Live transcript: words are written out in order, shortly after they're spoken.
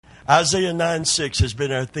Isaiah 9:6 has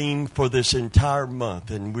been our theme for this entire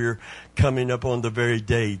month, and we're coming up on the very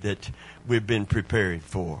day that we've been preparing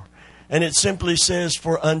for. And it simply says,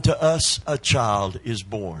 "For unto us a child is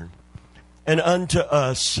born, and unto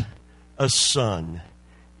us a son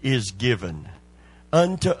is given."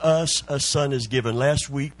 Unto us a son is given. Last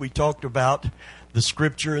week we talked about the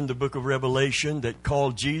scripture in the book of Revelation that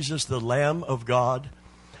called Jesus the Lamb of God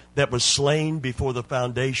that was slain before the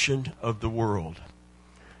foundation of the world.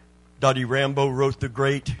 Dottie Rambo wrote the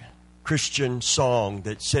great Christian song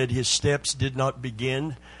that said his steps did not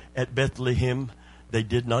begin at Bethlehem, they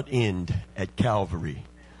did not end at Calvary.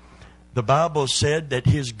 The Bible said that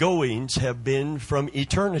his goings have been from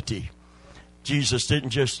eternity. Jesus didn't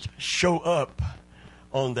just show up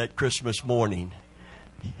on that Christmas morning.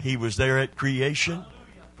 He was there at creation.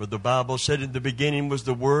 For the Bible said in the beginning was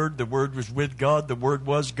the Word was with God, the Word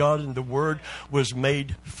was God, and the Word was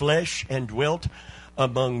made flesh and dwelt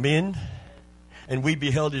among men, and we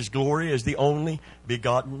beheld His glory as the only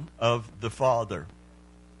begotten of the Father.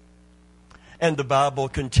 And the Bible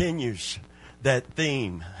continues that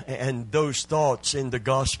theme and those thoughts in the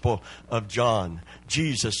Gospel of John,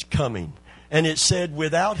 Jesus coming. And it said,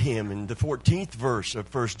 without Him, in the 14th verse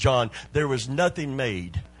of 1 John, there was nothing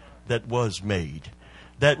made that was made.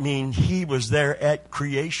 That means He was there at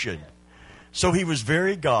creation. So He was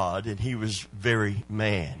very God and He was very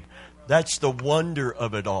man. That's the wonder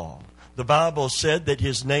of it all. The Bible said that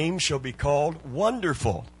His name shall be called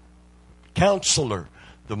Wonderful, Counselor,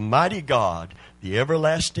 the Mighty God, the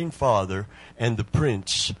Everlasting Father, and the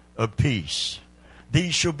Prince of Peace.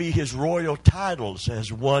 These shall be His royal titles,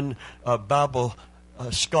 as one Bible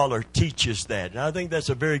scholar teaches that. And I think that's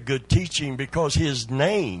a very good teaching, because His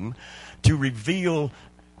name, to reveal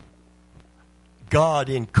God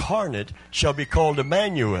incarnate, shall be called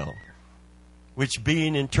Emmanuel, which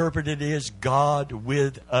being interpreted is God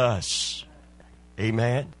with us.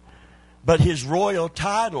 Amen. But His royal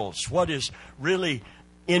titles, what is really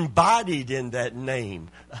embodied in that name?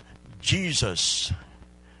 Jesus,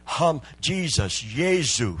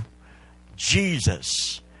 Jesu,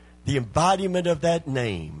 Jesus, the embodiment of that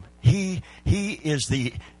name. He is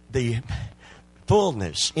the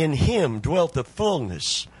fullness. In Him dwelt the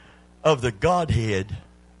fullness of the Godhead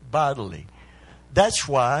bodily. That's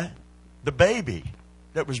why the baby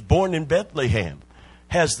that was born in Bethlehem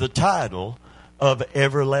has the title of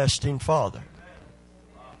Everlasting Father.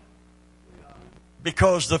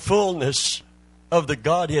 Because the fullness of the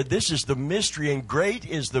Godhead, this is the mystery, and great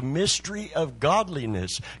is the mystery of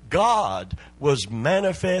godliness. God was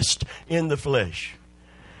manifest in the flesh,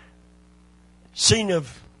 seen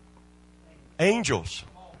of angels,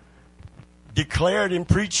 declared and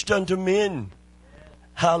preached unto men.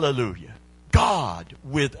 Hallelujah. God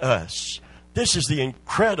with us. This is the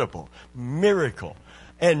incredible miracle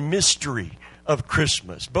and mystery of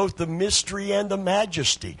Christmas. Both the mystery and the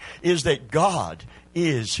majesty is that God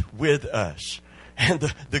is with us.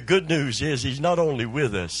 And the good news is He's not only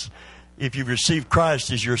with us. If you receive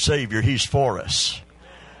Christ as your Savior, He's for us.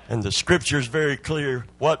 And the Scripture is very clear.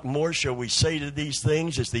 What more shall we say to these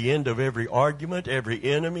things? It's the end of every argument, every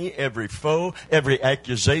enemy, every foe, every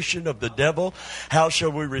accusation of the devil. How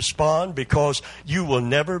shall we respond? Because you will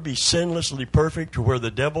never be sinlessly perfect to where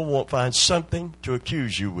the devil won't find something to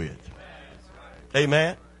accuse you with.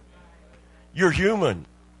 Amen? You're human.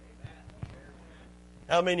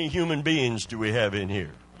 How many human beings do we have in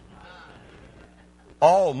here?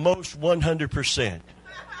 Almost 100%.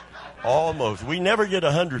 Almost. We never get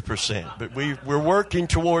 100%, but we're working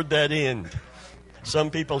toward that end. Some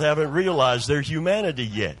people haven't realized their humanity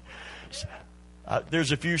yet.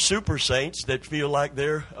 There's a few super saints that feel like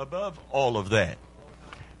they're above all of that.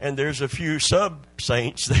 And there's a few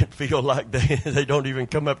sub-saints that feel like they don't even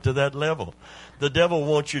come up to that level. The devil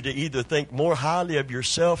wants you to either think more highly of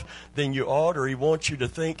yourself than you ought, or he wants you to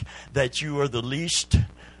think that you are the least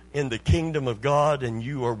in the kingdom of God and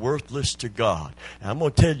you are worthless to God. Now, I'm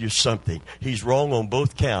going to tell you something. He's wrong on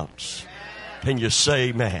both counts. Can you say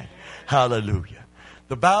amen? Hallelujah.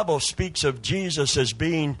 The Bible speaks of Jesus as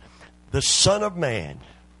being the Son of Man.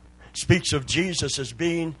 Speaks of Jesus as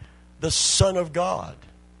being the Son of God.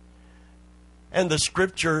 And the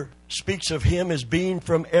Scripture speaks of Him as being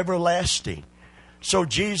from everlasting. So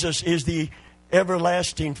Jesus is the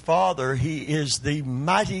everlasting Father. He is the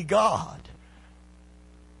mighty God.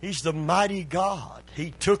 He's the mighty God.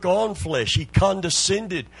 He took on flesh. He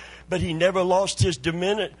condescended, but He never lost His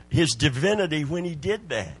divinity when He did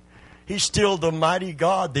that. He's still the mighty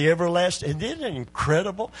God, the everlasting. And isn't it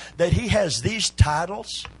incredible that He has these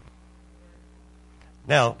titles?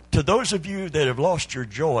 Now, to those of you that have lost your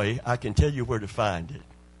joy, I can tell you where to find it.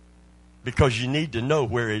 because you need to know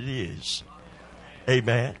where it is.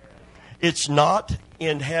 Amen. It's not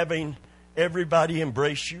in having everybody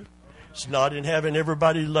embrace you. It's not in having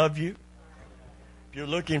everybody love you. If you're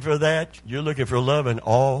looking for that, you're looking for love in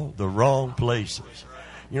all the wrong places.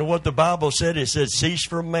 You know what the Bible said? It said, cease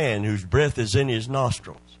from man whose breath is in his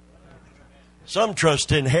nostrils. Some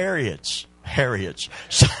trust in Harriets.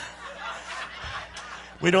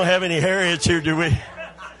 We don't have any Harriets here, do we?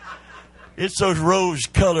 It's those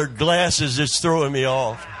rose-colored glasses that's throwing me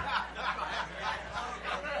off.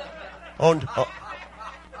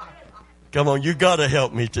 Come on, you got to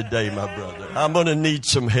help me today, my brother. I'm going to need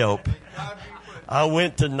some help. I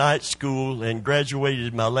went to night school and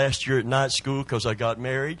graduated my last year at night school because I got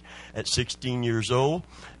married at 16 years old.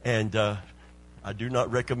 And I do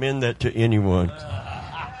not recommend that to anyone.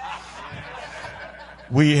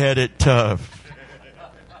 We had it tough.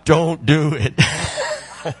 Don't do it.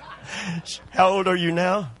 How old are you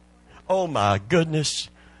now? Oh, my goodness.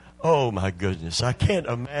 Oh, my goodness. I can't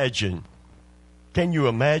imagine. Can you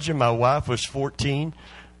imagine? My wife was 14.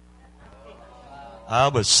 I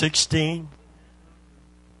was 16.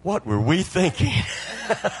 What were we thinking?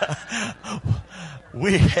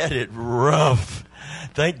 We had it rough.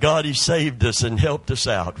 Thank God he saved us and helped us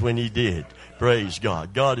out when he did. Praise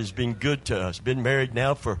God. God has been good to us. Been married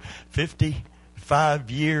now for 55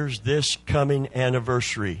 years this coming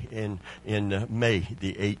anniversary in May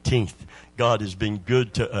the 18th. God has been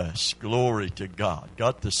good to us. Glory to God.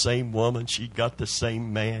 Got the same woman. She got the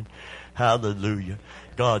same man. Hallelujah.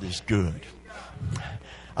 God is good.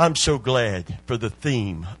 I'm so glad for the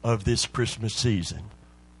theme of this Christmas season.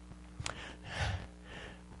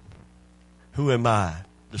 Who am I?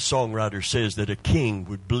 The songwriter says that a king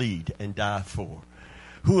would bleed and die for.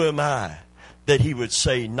 Who am I that he would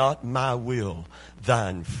say, not my will,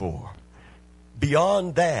 thine for?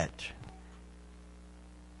 Beyond that,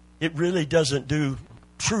 it really doesn't do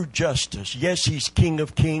true justice. Yes, he's King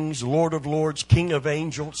of kings, Lord of lords, King of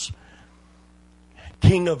angels,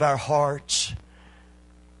 King of our hearts.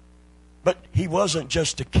 But he wasn't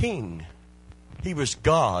just a king. He was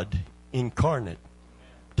God incarnate.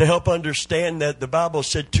 To help understand that, the Bible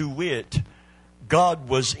said, to wit, God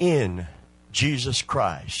was in Jesus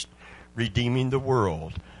Christ, redeeming the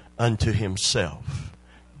world unto himself.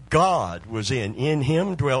 God was in. In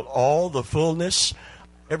him dwelt all the fullness.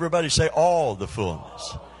 Everybody say, all the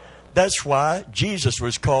fullness. That's why Jesus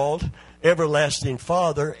was called Everlasting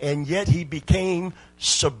Father, and yet he became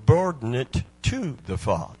subordinate to the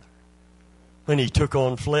Father when he took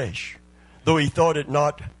on flesh. Though he thought it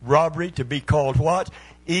not robbery to be called what?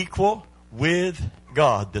 Equal with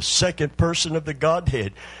God, the second person of the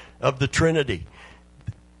Godhead, of the Trinity.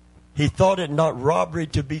 He thought it not robbery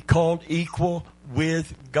to be called equal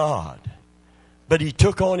with God. But he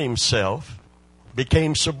took on himself,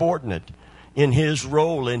 became subordinate in his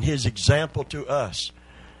role, in his example to us,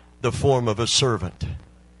 the form of a servant,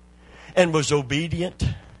 and was obedient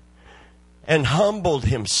and humbled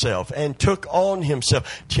himself and took on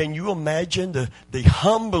himself. Can you imagine the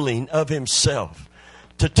humbling of himself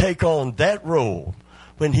to take on that role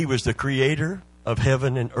when he was the creator of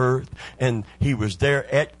heaven and earth, and he was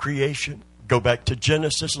there at creation? Go back to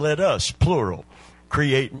Genesis. Let us, plural,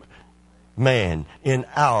 create man in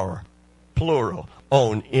our, plural,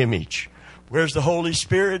 own image. Where's the Holy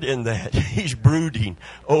Spirit in that? He's brooding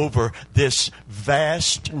over this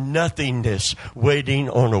vast nothingness, waiting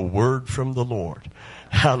on a word from the Lord.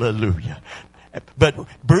 Hallelujah. But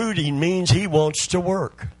brooding means he wants to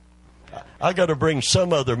work. I got to bring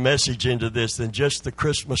some other message into this than just the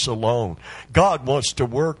Christmas alone. God wants to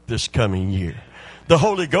work this coming year. The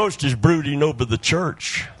Holy Ghost is brooding over the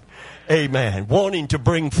church. Amen. Wanting to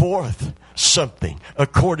bring forth something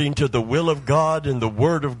according to the will of God and the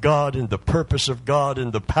word of God and the purpose of God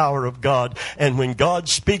and the power of God. And when God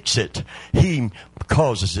speaks it, he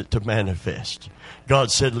causes it to manifest.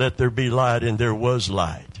 God said, let there be light, and there was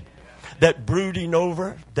light. That brooding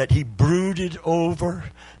over, that he brooded over,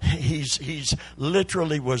 he's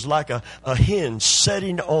literally was like a hen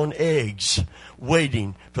setting on eggs,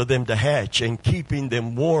 waiting for them to hatch and keeping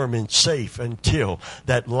them warm and safe until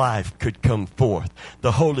that life could come forth.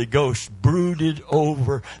 The Holy Ghost brooded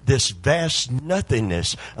over this vast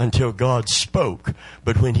nothingness until God spoke.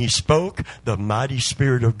 But when he spoke, the mighty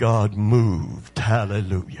Spirit of God moved.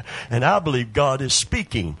 Hallelujah. And I believe God is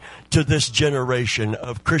speaking to this generation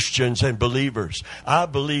of Christians and believers. I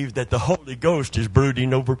believe that the Holy Ghost is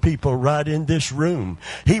brooding over people right in this room.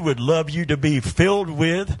 He would love you to be filled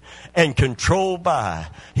with and controlled by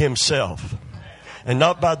himself. And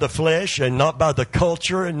not by the flesh, and not by the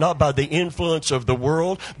culture, and not by the influence of the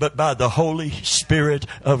world, but by the Holy Spirit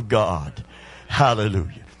of God.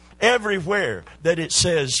 Hallelujah. Everywhere that it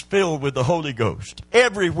says filled with the Holy Ghost,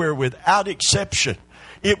 everywhere without exception,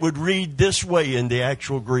 it would read this way in the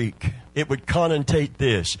actual Greek. It would connotate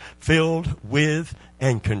this: filled with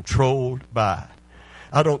and controlled by.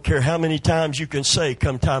 I don't care how many times you can say,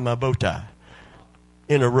 "Come tie my bow tie,"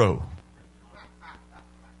 in a row.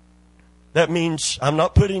 That means I'm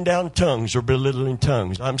not putting down tongues or belittling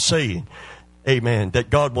tongues. I'm saying, amen, that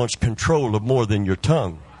God wants control of more than your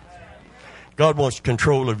tongue. God wants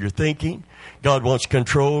control of your thinking. God wants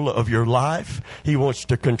control of your life. He wants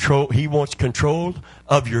control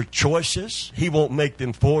of your choices. He won't make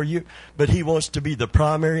them for you, but He wants to be the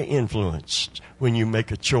primary influence when you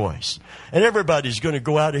make a choice. And everybody's going to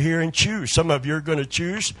go out of here and choose. Some of you are going to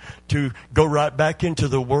choose to go right back into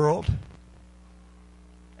the world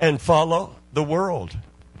and follow the world.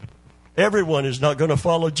 Everyone is not going to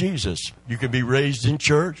follow Jesus. You can be raised in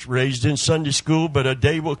church, raised in Sunday school, but a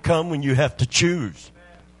day will come when you have to choose.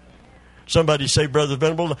 Somebody say, "Brother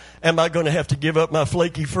Venable, am I going to have to give up my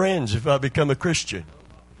flaky friends if I become a Christian?"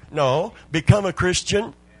 No, become a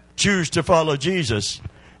Christian, choose to follow Jesus,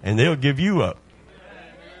 and they'll give you up.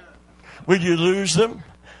 Will you lose them?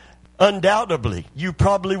 Undoubtedly, you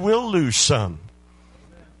probably will lose some.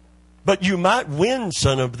 But you might win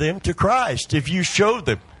some of them to Christ if you show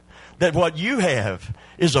them that what you have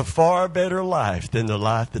is a far better life than the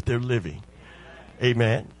life that they're living.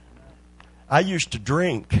 Amen. I used to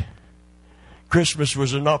drink. Christmas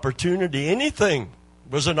was an opportunity. Anything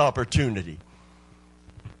was an opportunity.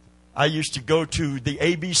 I used to go to the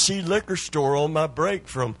ABC liquor store on my break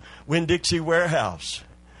from Winn-Dixie Warehouse.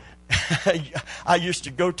 I used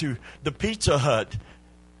to go to the Pizza Hut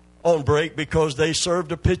on break because they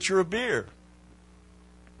served a pitcher of beer.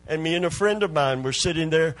 And me and a friend of mine were sitting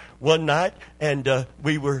there one night, and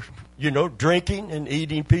we were, drinking and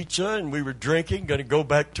eating pizza, and we were drinking, going to go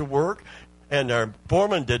back to work. And our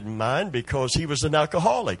foreman didn't mind because he was an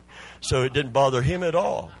alcoholic, so it didn't bother him at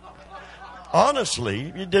all.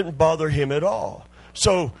 Honestly, it didn't bother him at all.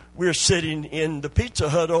 So we're sitting in the Pizza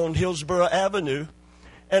Hut on Hillsborough Avenue,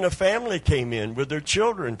 and a family came in with their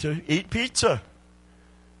children to eat pizza.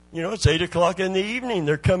 It's 8 o'clock in the evening.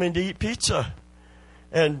 They're coming to eat pizza.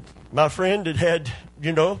 And my friend had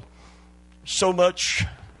so much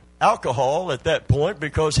alcohol at that point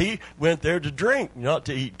because he went there to drink, not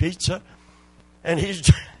to eat pizza. And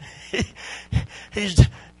he's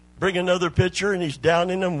bringing another pitcher, and he's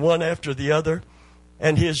downing them one after the other.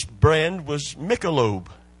 And his brand was Michelob.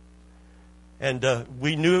 And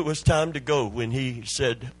we knew it was time to go when he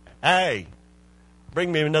said, "Hey,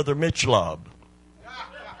 bring me another Michelob."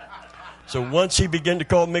 So once he began to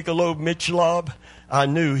call Michelob, I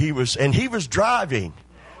knew he was driving.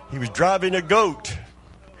 He was driving a goat.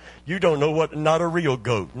 You don't know what, not a real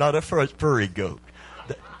goat, not a furry goat.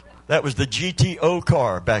 That was the GTO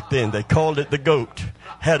car back then. They called it the goat.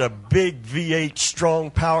 Had a big V8, strong,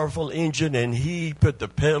 powerful engine, and he put the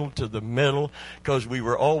pedal to the metal because we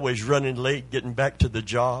were always running late, getting back to the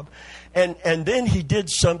job. And then he did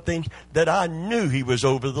something that I knew he was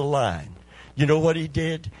over the line. You know what he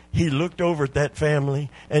did? He looked over at that family,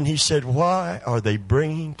 and he said, "Why are they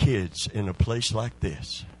bringing kids in a place like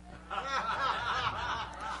this?"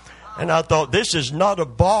 And I thought, this is not a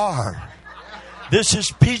bar. This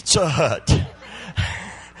is Pizza Hut.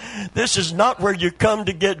 This is not where you come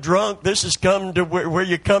to get drunk. This is where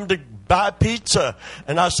you come to buy pizza.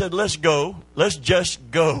 And I said, "Let's go. Let's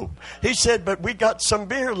just go." He said, "But we got some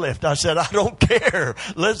beer left." I said, "I don't care.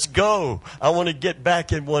 Let's go. I want to get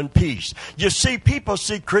back in one piece." You see, people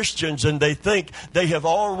see Christians and they think they have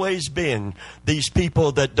always been these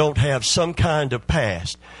people that don't have some kind of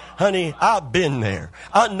past. Honey, I've been there.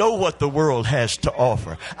 I know what the world has to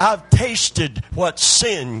offer. I've tasted what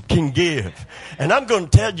sin can give. And I'm going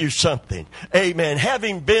to tell you something. Amen.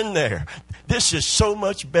 Having been there, this is so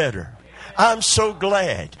much better. I'm so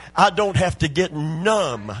glad I don't have to get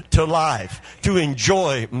numb to life to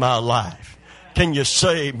enjoy my life. Can you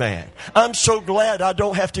say amen? I'm so glad I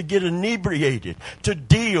don't have to get inebriated to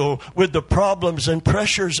deal with the problems and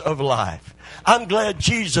pressures of life. I'm glad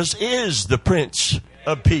Jesus is the Prince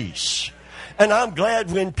of Peace. And I'm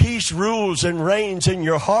glad when peace rules and reigns in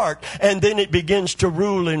your heart, and then it begins to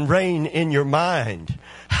rule and reign in your mind.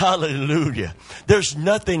 Hallelujah. There's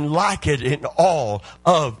nothing like it in all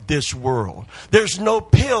of this world. There's no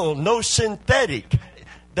pill, no synthetic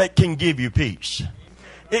that can give you peace.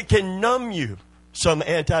 It can numb you. Some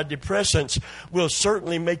antidepressants will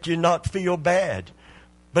certainly make you not feel bad.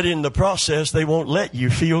 But in the process, they won't let you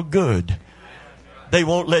feel good. They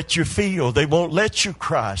won't let you feel. They won't let you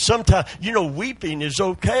cry. Sometimes, weeping is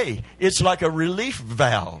okay. It's like a relief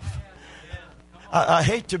valve. I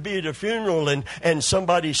hate to be at a funeral and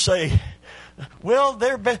somebody say, well,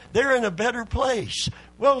 they're in a better place.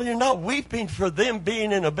 Well, you're not weeping for them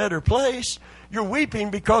being in a better place. You're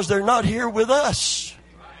weeping because they're not here with us.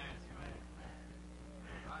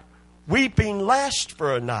 Weeping lasts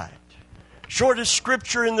for a night. Shortest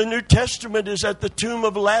scripture in the New Testament is at the tomb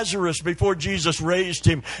of Lazarus before Jesus raised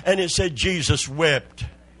him. And it said Jesus wept.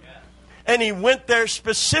 And he went there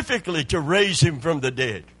specifically to raise him from the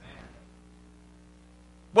dead.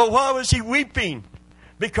 Well, why was he weeping?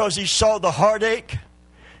 Because he saw the heartache.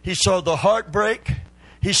 He saw the heartbreak.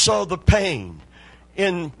 He saw the pain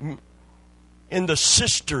in the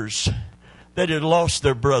sisters that had lost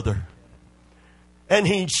their brother. And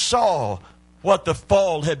he saw what the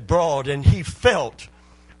fall had brought, and he felt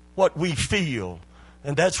what we feel.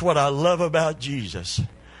 And that's what I love about Jesus.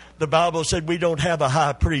 The Bible said we don't have a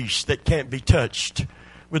high priest that can't be touched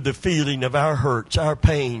with the feeling of our hurts, our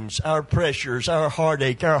pains, our pressures, our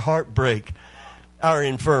heartache, our heartbreak, our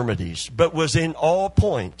infirmities, but was in all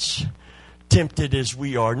points tempted as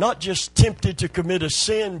we are. Not just tempted to commit a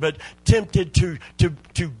sin, but tempted to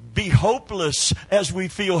be hopeless as we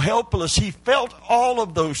feel helpless. He felt all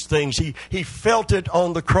of those things. He felt it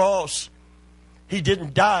on the cross. He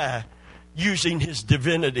didn't die using his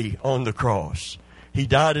divinity on the cross. He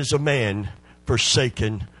died as a man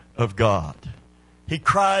forsaken of God. He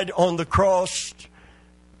cried on the cross,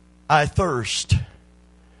 I thirst.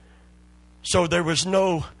 So there was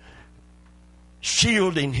no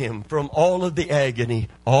shielding him from all of the agony,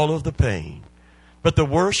 all of the pain. But the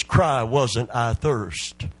worst cry wasn't, I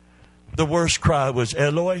thirst. The worst cry was,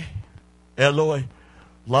 Eloi, Eloi,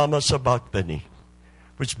 lama sabachthani,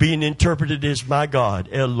 which being interpreted as, my God,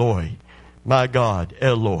 Eloi, my God,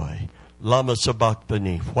 Eloi, lama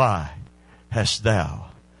sabachthani, why hast thou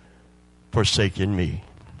forsaken me?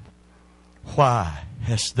 Why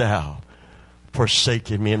hast thou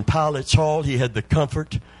forsaken me? In Pilate's hall, he had the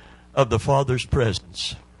comfort of the Father's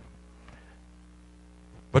presence.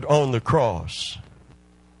 But on the cross,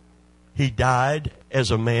 he died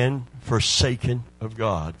as a man forsaken of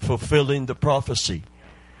God, fulfilling the prophecy.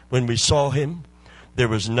 When we saw him, there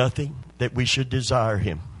was nothing that we should desire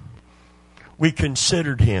him. We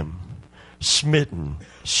considered him smitten,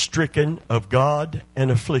 stricken of God, and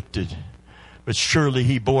afflicted. But surely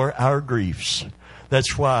he bore our griefs.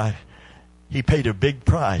 That's why he paid a big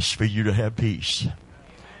price for you to have peace.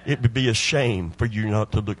 It would be a shame for you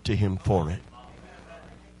not to look to him for it.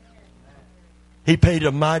 He paid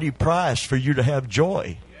a mighty price for you to have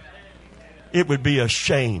joy. It would be a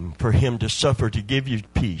shame for him to suffer to give you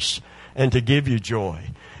peace and to give you joy,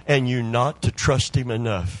 and you not to trust him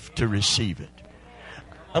enough to receive it.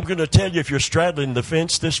 I'm going to tell you, if you're straddling the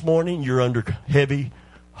fence this morning, you're under heavy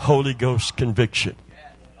Holy Ghost conviction.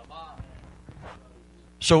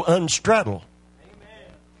 So unstraddle.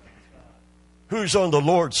 Who's on the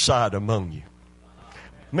Lord's side among you?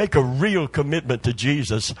 Make a real commitment to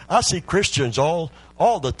Jesus. I see Christians all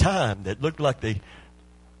the time that look like they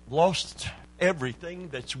lost everything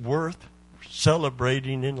that's worth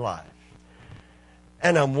celebrating in life.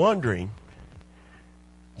 And I'm wondering,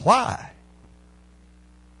 why?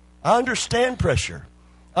 I understand pressure.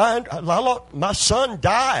 My son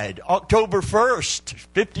died October 1st,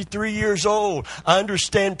 53 years old. I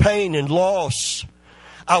understand pain and loss.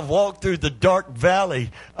 I walked through the dark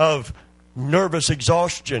valley of nervous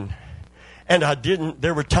exhaustion. And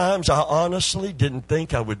there were times I honestly didn't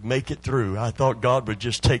think I would make it through. I thought God would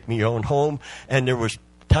just take me on home. And there was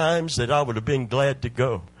times that I would have been glad to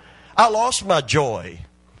go. I lost my joy.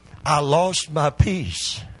 I lost my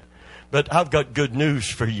peace. But I've got good news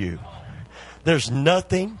for you. There's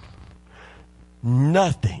nothing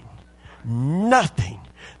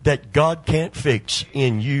that God can't fix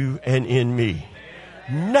in you and in me.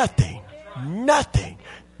 Nothing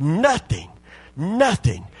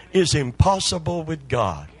is impossible with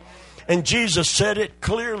God. And Jesus said it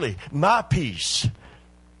clearly. My peace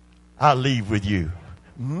I leave with you.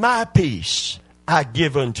 My peace I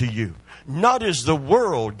give unto you. Not as the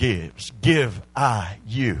world gives, give I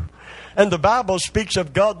you. And the Bible speaks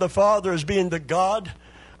of God the Father as being the God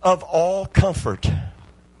of all comfort,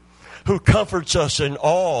 who comforts us in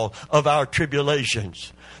all of our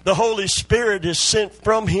tribulations. The Holy Spirit is sent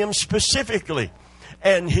from him specifically,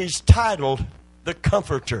 and he's titled the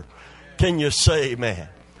Comforter. Can you say amen?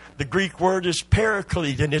 The Greek word is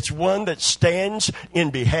paraclete, and it's one that stands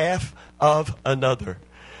in behalf of another.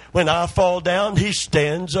 When I fall down, he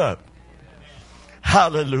stands up.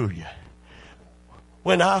 Hallelujah.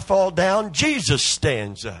 When I fall down, Jesus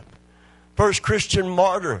stands up. First Christian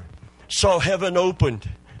martyr saw heaven opened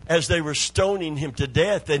as they were stoning him to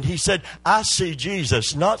death. And he said, I see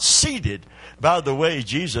Jesus not seated. By the way,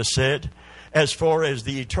 Jesus said, as far as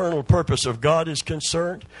the eternal purpose of God is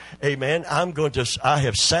concerned, amen, I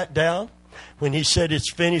have sat down. When he said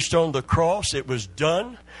it's finished on the cross, it was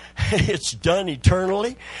done. It's done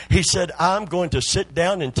eternally. He said, I'm going to sit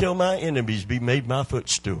down until my enemies be made my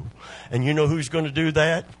footstool. And you know who's going to do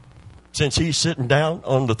that? Since he's sitting down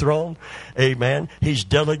on the throne, amen, he's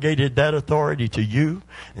delegated that authority to you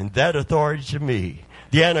and that authority to me.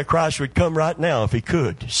 The Antichrist would come right now if he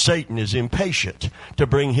could. Satan is impatient to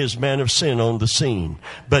bring his man of sin on the scene,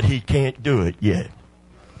 but he can't do it yet.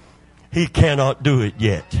 He cannot do it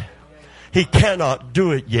yet. He cannot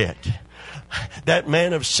do it yet. That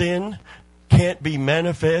man of sin can't be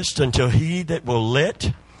manifest until he that will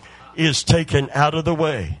let is taken out of the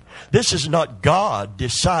way. This is not God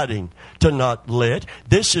deciding to not let.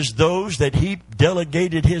 This is those that he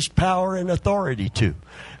delegated his power and authority to.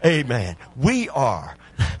 Amen. We are.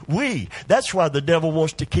 That's why the devil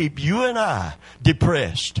wants to keep you and I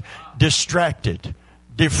depressed, distracted,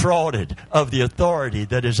 defrauded of the authority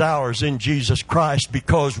that is ours in Jesus Christ,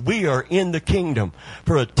 because we are in the kingdom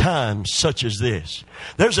for a time such as this.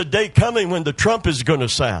 There's a day coming when the trump is going to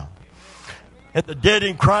sound. And the dead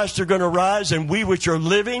in Christ are going to rise, and we which are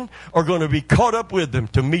living are going to be caught up with them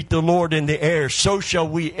to meet the Lord in the air. So shall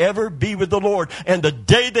we ever be with the Lord. And the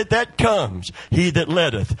day that comes, he that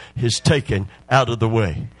letteth is taken out of the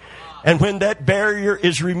way. And when that barrier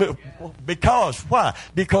is removed, why?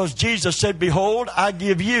 Because Jesus said, behold, I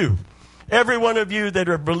give you, every one of you that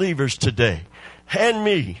are believers today, and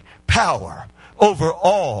me, power over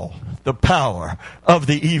all the power of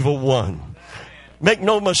the evil one. Make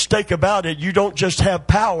no mistake about it, you don't just have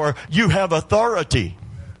power, you have authority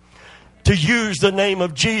to use the name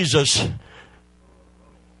of Jesus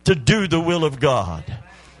to do the will of God.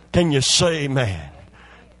 Can you say amen?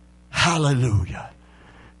 Hallelujah.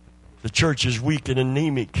 The church is weak and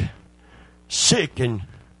anemic, sick and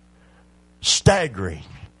staggering,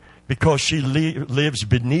 because she lives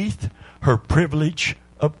beneath her privilege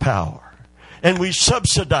of power. And we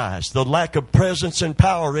subsidize the lack of presence and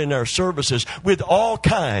power in our services with all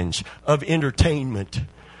kinds of entertainment.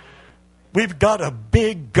 We've got a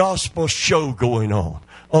big gospel show going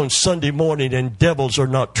on Sunday morning, and devils are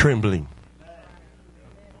not trembling.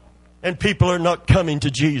 And people are not coming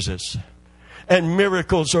to Jesus. And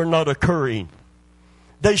miracles are not occurring.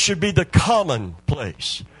 They should be the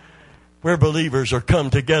commonplace where believers are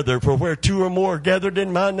come together. For where two or more are gathered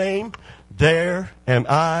in my name, there am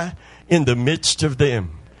I in the midst of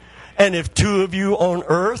them. And if two of you on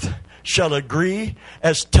earth shall agree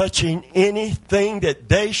as touching anything that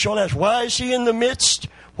they shall ask. Why is he in the midst?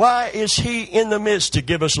 Why is he in the midst? To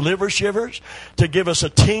give us liver shivers? To give us a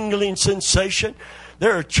tingling sensation?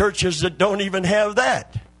 There are churches that don't even have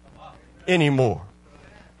that anymore.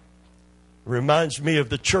 Reminds me of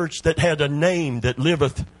the church that had a name that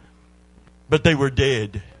liveth, but they were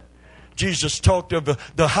dead. Jesus talked of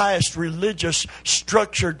the highest religious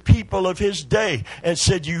structured people of his day and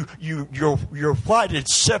said, your whited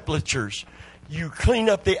sepulchres, you clean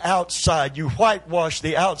up the outside, you whitewash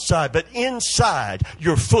the outside, but inside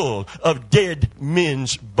you're full of dead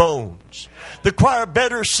men's bones. The choir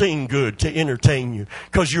better sing good to entertain you,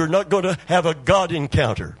 because you're not going to have a God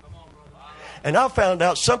encounter. And I found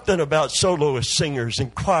out something about soloist singers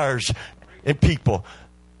and choirs and people.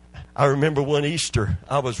 I remember one Easter,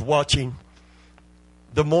 I was watching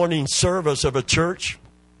the morning service of a church.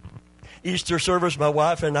 Easter service, my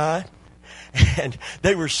wife and I. And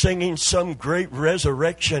they were singing some great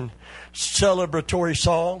resurrection celebratory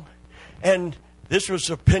song. And this was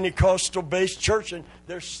a Pentecostal-based church. And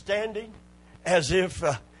they're standing as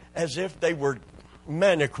if they were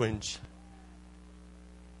mannequins.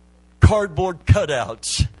 Cardboard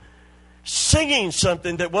cutouts. Singing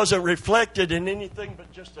something that wasn't reflected in anything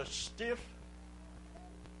but just a stiff.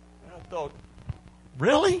 And I thought,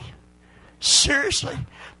 really? Seriously?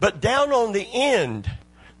 But down on the end,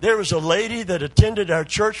 there was a lady that attended our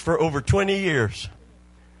church for over 20 years.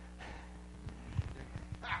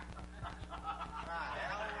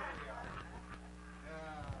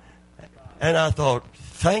 And I thought,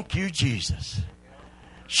 thank you, Jesus.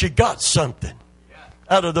 She got something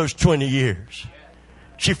out of those 20 years.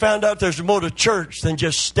 She found out there's more to church than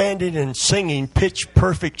just standing and singing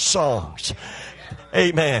pitch-perfect songs.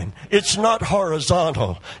 Amen. It's not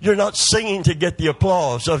horizontal. You're not singing to get the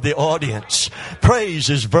applause of the audience.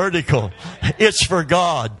 Praise is vertical. It's for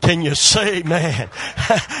God. Can you say amen?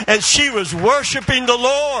 And she was worshiping the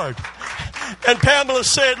Lord. And Pamela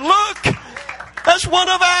said, look, that's one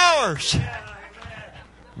of ours.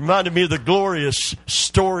 Reminded me of the glorious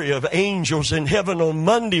story of angels in heaven on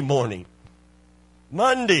Monday morning.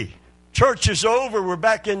 Monday. Church is over. We're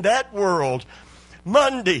back in that world.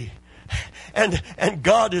 Monday. And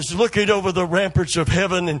God is looking over the ramparts of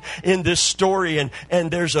heaven and in this story,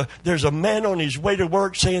 and there's a man on his way to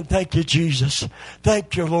work saying, "Thank you, Jesus.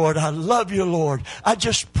 Thank you, Lord. I love you, Lord. I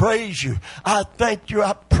just praise you. I thank you.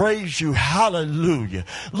 I praise you. Hallelujah.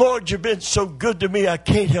 Lord, you've been so good to me. I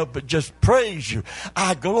can't help but just praise you.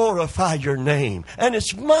 I glorify your name." And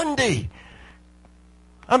it's Monday.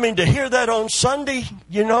 I mean, to hear that on Sunday,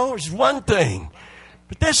 is one thing.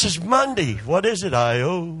 But this is Monday. What is it?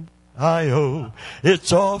 I-O.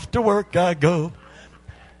 It's off to work I go.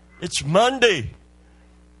 It's Monday.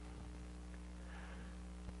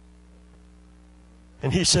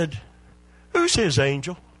 And he said, "Who's his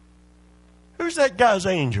angel? Who's that guy's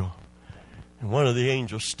angel?" And one of the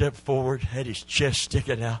angels stepped forward, had his chest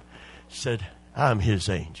sticking out, said, "I'm his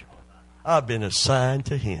angel. I've been assigned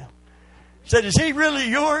to him." He said, "Is he really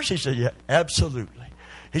yours?" He said, "Yeah, absolutely."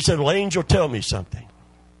 He said, "Well, angel, tell me something.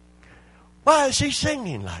 Why is he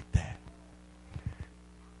singing like that?"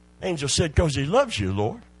 Angel said, "Because he loves you,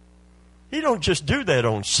 Lord. He don't just do that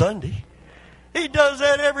on Sunday. He does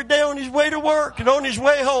that every day on his way to work and on his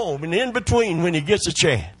way home and in between when he gets a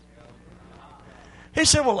chance." He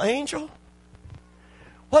said, "Well, angel,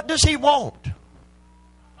 what does he want?"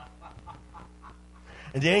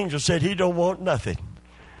 And the angel said, "He don't want nothing.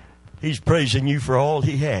 He's praising you for all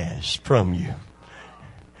he has from you."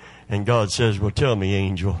 And God says, "Well, tell me,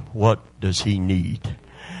 angel, what does he need?"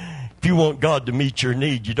 If you want God to meet your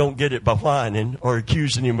need, you don't get it by whining or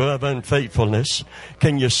accusing him of unfaithfulness.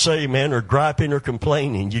 Can you say, man, or griping or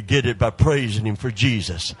complaining? You get it by praising him for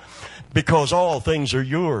Jesus. Because all things are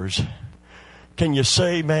yours. Can you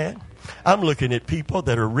say, man? I'm looking at people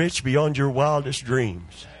that are rich beyond your wildest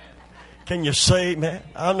dreams. Can you say, man?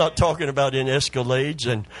 I'm not talking about in Escalades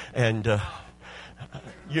and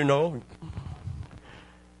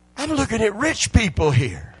I'm looking at rich people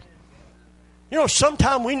here.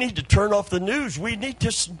 Sometimes we need to turn off the news. We need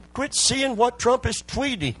to quit seeing what Trump is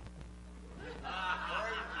tweeting.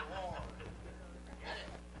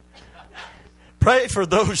 Pray for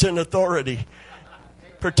those in authority,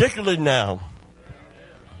 particularly now.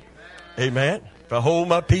 Amen. If I hold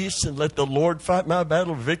my peace and let the Lord fight my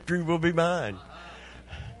battle, victory will be mine.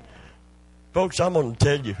 Folks, I'm going to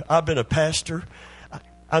tell you, I've been a pastor.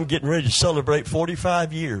 I'm getting ready to celebrate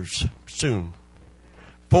 45 years soon.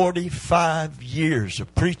 45 years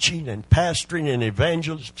of preaching and pastoring and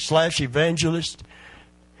evangelist.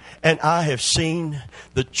 And I have seen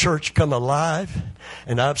the church come alive.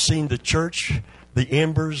 And I've seen the church, the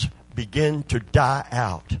embers begin to die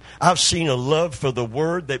out. I've seen a love for the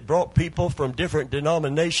Word that brought people from different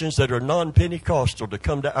denominations that are non-Pentecostal to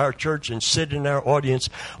come to our church and sit in our audience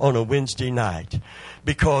on a Wednesday night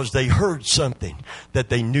because they heard something that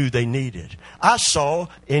they knew they needed. I saw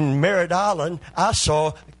in Merritt Island,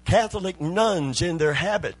 Catholic nuns in their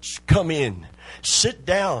habits come in, sit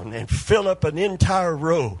down and fill up an entire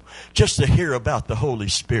row just to hear about the Holy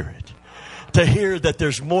Spirit. To hear that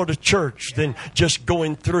there's more to church than just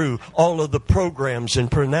going through all of the programs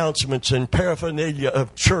and pronouncements and paraphernalia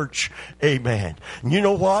of church. Amen. And you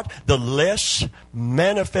know what? The less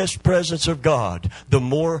manifest presence of God, the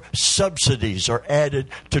more subsidies are added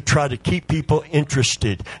to try to keep people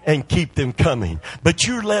interested and keep them coming. But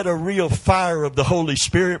you let a real fire of the Holy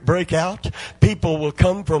Spirit break out, people will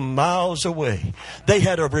come from miles away. They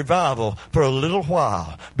had a revival for a little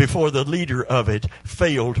while before the leader of it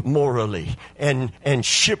failed morally and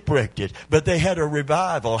shipwrecked it. But they had a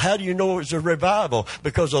revival. How do you know it was a revival?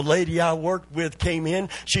 Because a lady I worked with came in.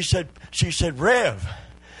 She said, "Rev,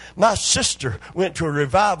 my sister went to a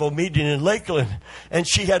revival meeting in Lakeland, and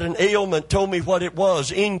she had an ailment, told me what it was,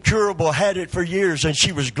 incurable, had it for years, and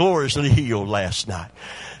she was gloriously healed last night.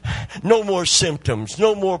 No more symptoms,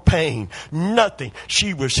 no more pain, nothing.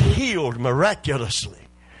 She was healed miraculously."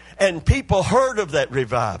 And people heard of that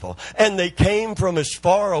revival, and they came from as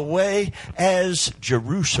far away as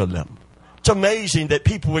Jerusalem. It's amazing that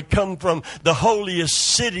people would come from the holiest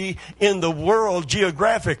city in the world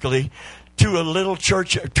geographically to a little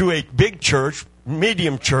church, to a big church,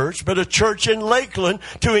 medium church, but a church in Lakeland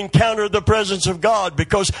to encounter the presence of God,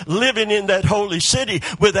 because living in that holy city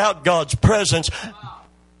without God's presence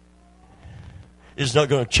is not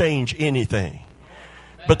going to change anything.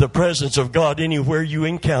 But the presence of God anywhere you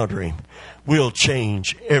encounter Him will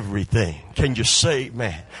change everything. Can you say,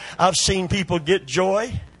 man? I've seen people get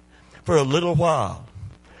joy for a little while.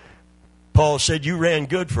 Paul said, you ran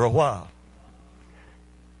good for a while.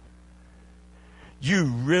 You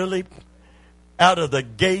really, out of the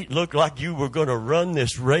gate looked like you were going to run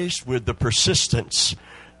this race with the persistence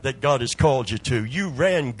that God has called you to. You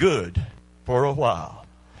ran good for a while.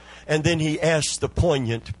 And then he asked the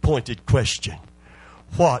pointed question.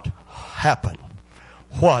 What happened?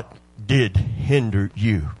 What did hinder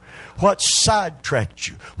you? What sidetracked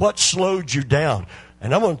you? What slowed you down?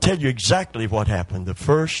 And I'm going to tell you exactly what happened. The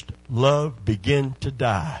first love began to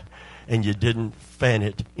die, and you didn't fan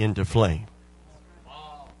it into flame.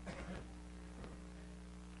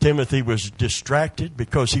 Timothy was distracted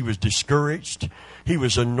because he was discouraged. He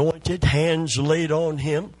was anointed, hands laid on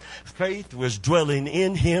him. Faith was dwelling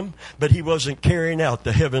in him, but he wasn't carrying out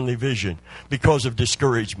the heavenly vision because of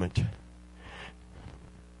discouragement.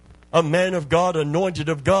 A man of God, anointed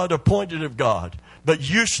of God, appointed of God, but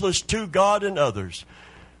useless to God and others.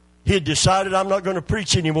 He had decided, I'm not going to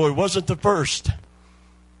preach anymore. He wasn't the first.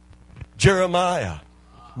 Jeremiah,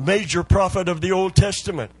 major prophet of the Old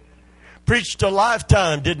Testament, preached a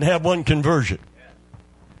lifetime, didn't have one conversion.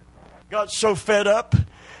 Got so fed up,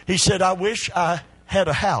 he said, I wish I had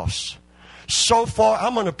a house so far,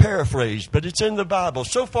 I'm going to paraphrase, but it's in the Bible,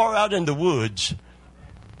 so far out in the woods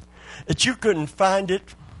that you couldn't find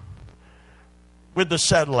it with the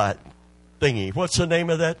satellite thingy. What's the name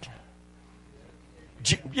of that?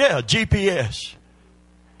 GPS.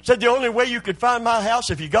 Said the only way you could find my house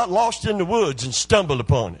if you got lost in the woods and stumbled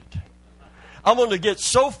upon it. I want to get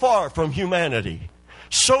so far from humanity,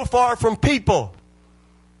 so far from people.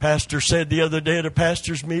 Pastor said the other day at a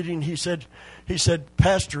pastor's meeting, he said,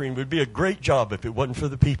 pastoring would be a great job if it wasn't for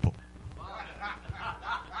the people.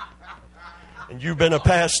 And you've been a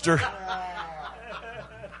pastor.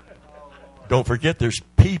 Don't forget there's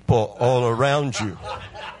people all around you.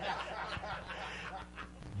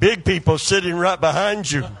 Big people sitting right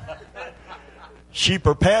behind you. Sheep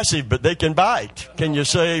are passive, but they can bite. Can you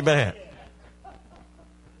say amen?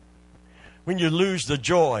 When you lose the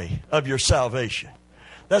joy of your salvation.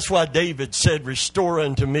 That's why David said, restore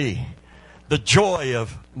unto me the joy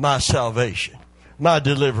of my salvation, my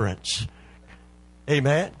deliverance.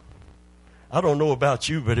 Amen. I don't know about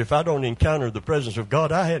you, but if I don't encounter the presence of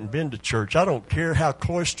God, I hadn't been to church. I don't care how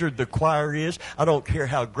cloistered the choir is. I don't care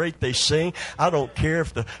how great they sing. I don't care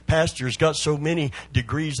if the pastor's got so many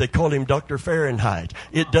degrees they call him Dr. Fahrenheit.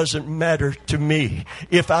 It doesn't matter to me.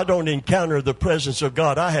 If I don't encounter the presence of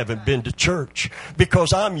God, I haven't been to church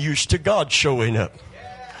because I'm used to God showing up.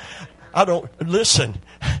 Listen,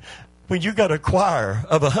 when you got a choir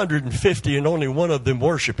of 150 and only one of them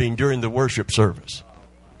worshiping during the worship service.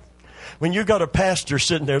 When you got a pastor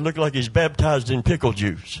sitting there looking like he's baptized in pickle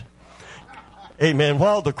juice. Amen.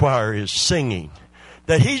 While the choir is singing.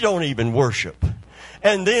 That he don't even worship.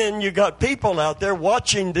 And then you got people out there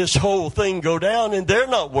watching this whole thing go down and they're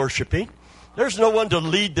not worshiping. There's no one to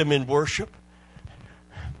lead them in worship.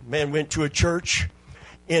 Man went to a church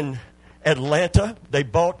in Atlanta. They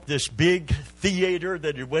bought this big theater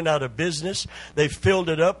that had went out of business. They filled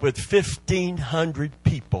it up with 1,500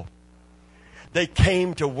 people. They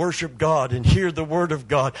came to worship God and hear the word of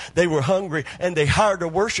God. They were hungry and they hired a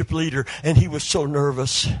worship leader and he was so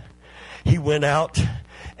nervous. He went out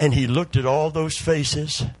and he looked at all those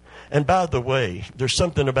faces. And by the way, there's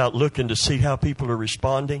something about looking to see how people are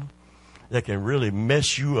responding that can really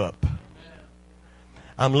mess you up.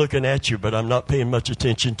 I'm looking at you, but I'm not paying much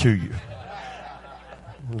attention to you.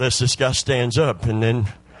 Unless this guy stands up and then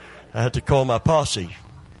I have to call my posse.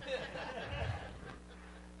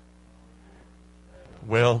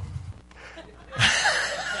 Well,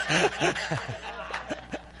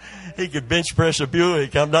 he could bench press a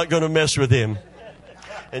Buick. I'm not going to mess with him.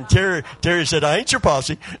 And Terry said, I ain't your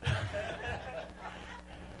posse.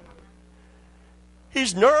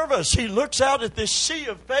 He's nervous. He looks out at this sea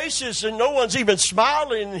of faces and no one's even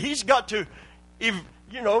smiling. He's got to,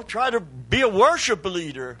 try to be a worship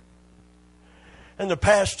leader. And the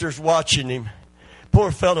pastor's watching him.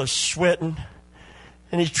 Poor fellow's sweating.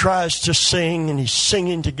 And he tries to sing, and he's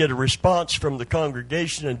singing to get a response from the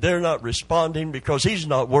congregation, and they're not responding because he's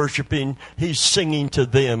not worshiping. He's singing to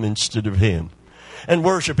them instead of him. And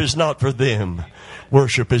worship is not for them.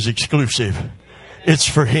 Worship is exclusive. It's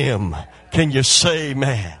for him. Can you say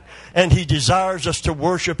amen? And he desires us to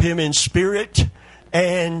worship him in spirit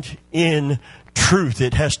and in truth.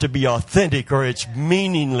 It has to be authentic or it's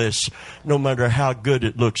meaningless no matter how good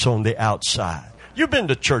it looks on the outside. You've been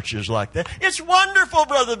to churches like that. It's wonderful,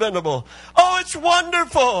 Brother Venable. Oh, it's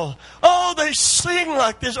wonderful. Oh, they sing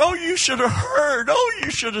like this. Oh, you should have heard. Oh,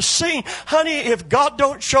 you should have seen. Honey, if God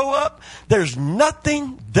don't show up, there's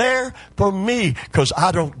nothing there for me because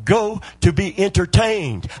I don't go to be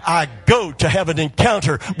entertained. I go to have an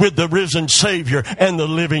encounter with the risen Savior and the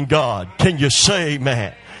living God. Can you say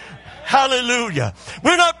amen? Hallelujah.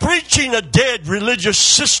 We're not preaching a dead religious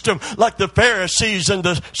system like the Pharisees and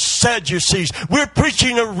the Sadducees. We're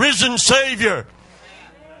preaching a risen Savior.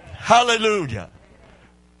 Hallelujah.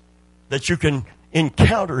 That you can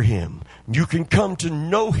encounter Him. You can come to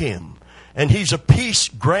know Him. And He's a peace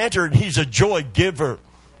granter and He's a joy giver.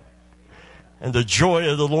 And the joy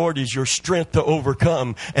of the Lord is your strength to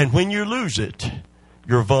overcome. And when you lose it,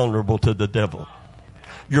 you're vulnerable to the devil.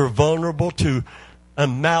 You're vulnerable to a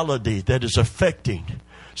malady that is affecting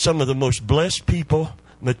some of the most blessed people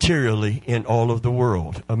materially in all of the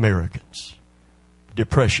world, Americans.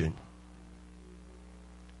 Depression.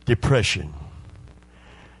 Depression.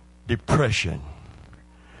 Depression.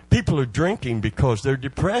 People are drinking because they're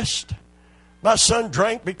depressed. My son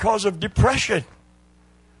drank because of depression.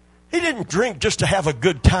 He didn't drink just to have a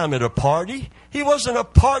good time at a party. He wasn't a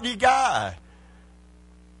party guy.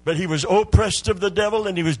 But he was oppressed of the devil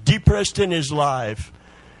and he was depressed in his life.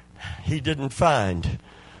 He didn't find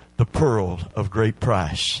the pearl of great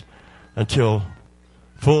price until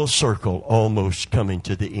full circle, almost coming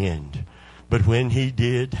to the end. But when he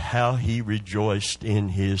did, how he rejoiced in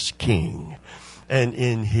his King and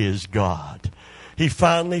in his God. He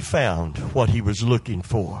finally found what he was looking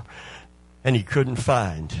for. And he couldn't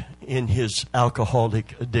find in his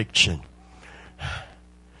alcoholic addiction.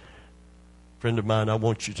 Friend of mine, I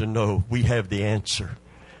want you to know we have the answer.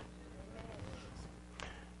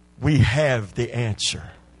 We have the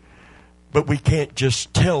answer. But we can't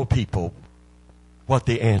just tell people what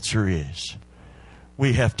the answer is.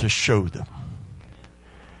 We have to show them.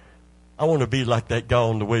 I want to be like that guy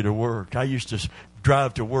on the way to work. I used to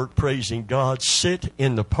drive to work praising God, sit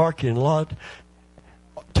in the parking lot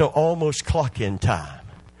till almost clock-in time.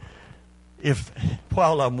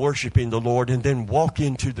 While I'm worshiping the Lord, and then walk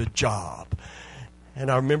into the job. And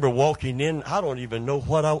I remember walking in, I don't even know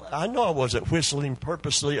what I know I wasn't whistling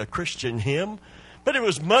purposely a Christian hymn, but it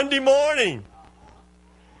was Monday morning.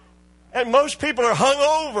 And most people are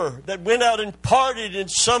hungover that went out and partied, and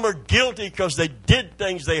some are guilty because they did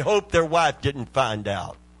things they hoped their wife didn't find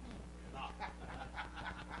out.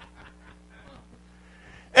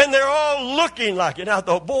 And they're all looking like it. I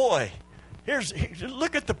thought, boy,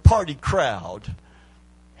 look at the party crowd.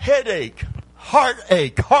 Headache,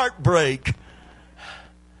 heartache, heartbreak.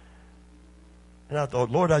 And I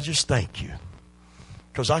thought, Lord, I just thank you.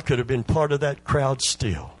 Because I could have been part of that crowd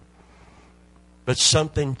still. But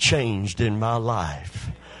something changed in my life.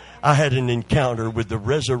 I had an encounter with the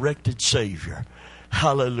resurrected Savior.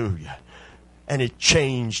 Hallelujah. And it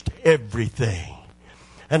changed everything.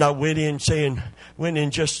 And I went in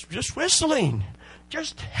just whistling.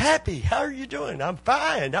 Just happy. How are you doing? I'm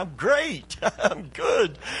fine. I'm great. I'm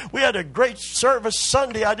good. We had a great service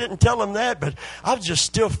Sunday. I didn't tell them that, but I was just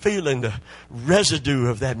still feeling the residue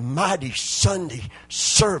of that mighty Sunday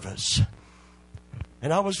service.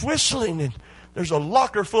 And I was whistling, and there's a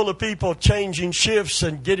locker full of people changing shifts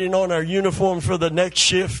and getting on our uniforms for the next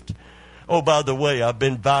shift. Oh, by the way, I've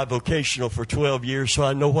been bivocational for 12 years, so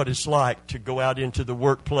I know what it's like to go out into the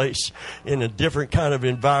workplace in a different kind of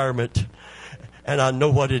environment. And I know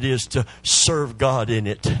what it is to serve God in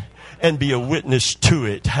it and be a witness to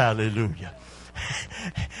it. Hallelujah.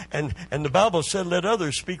 And the Bible said, let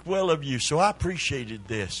others speak well of you. So I appreciated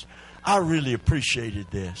this. I really appreciated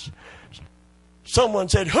this. Someone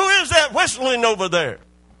said, who is that whistling over there?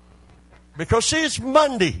 Because, see, it's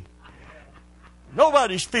Monday.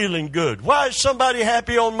 Nobody's feeling good. Why is somebody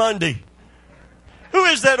happy on Monday? Who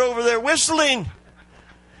is that over there whistling?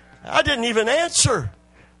 I didn't even answer.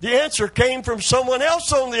 The answer came from someone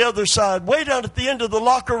else on the other side, way down at the end of the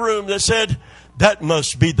locker room, that said, that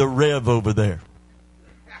must be the Rev over there.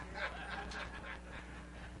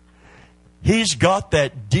 He's got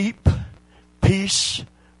that deep peace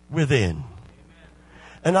within.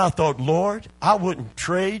 And I thought, Lord, I wouldn't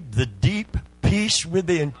trade the deep peace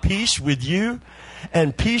within, peace with you,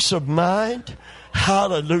 and peace of mind.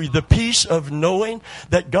 Hallelujah. The peace of knowing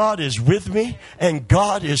that God is with me and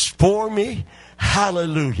God is for me.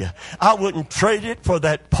 Hallelujah. I wouldn't trade it for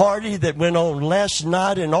that party that went on last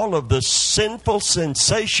night and all of the sinful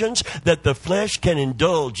sensations that the flesh can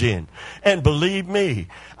indulge in. And believe me,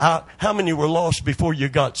 how many were lost before you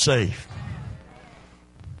got saved?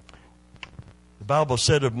 The Bible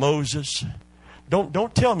said of Moses,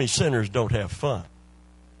 don't tell me sinners don't have fun.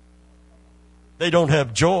 They don't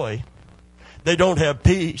have joy. They don't have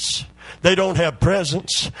peace. They don't have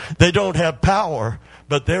presence. They don't have power.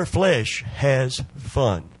 But their flesh has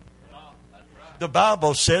fun. The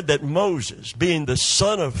Bible said that Moses, being the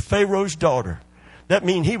son of Pharaoh's daughter, that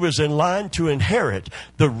means he was in line to inherit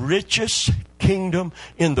the richest kingdom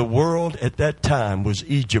in the world at that time was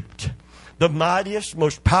Egypt. The mightiest,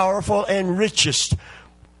 most powerful, and richest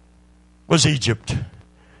was Egypt.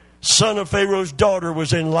 Son of Pharaoh's daughter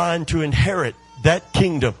was in line to inherit that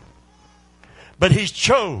kingdom. But he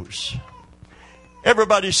chose.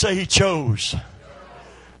 Everybody say he chose.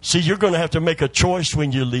 See, you're going to have to make a choice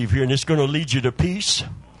when you leave here, and it's going to lead you to peace,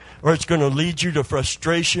 or it's going to lead you to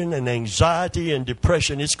frustration and anxiety and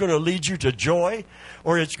depression. It's going to lead you to joy,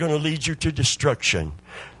 or it's going to lead you to destruction.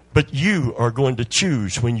 But you are going to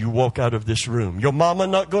choose when you walk out of this room. Your mama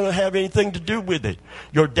not going to have anything to do with it.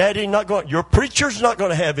 Your daddy not going. Your preacher's not going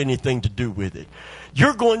to have anything to do with it.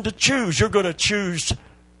 You're going to choose. You're going to choose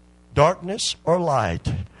darkness or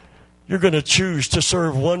light. You're going to choose to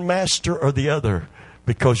serve one master or the other,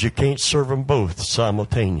 because you can't serve them both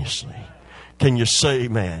simultaneously. Can you say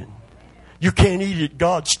amen? You can't eat at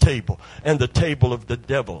God's table and the table of the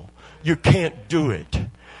devil. You can't do it.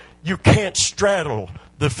 You can't straddle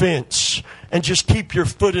the fence and just keep your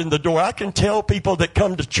foot in the door. I can tell people that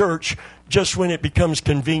come to church just when it becomes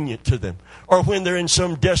convenient to them, or when they're in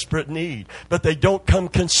some desperate need, but they don't come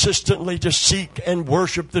consistently to seek and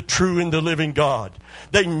worship the true and the living God.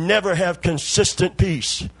 They never have consistent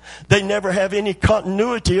peace. They never have any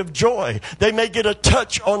continuity of joy. They may get a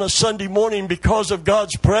touch on a Sunday morning because of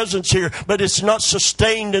God's presence here, but it's not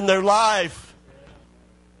sustained in their life.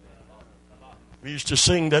 We used to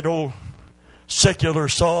sing that old secular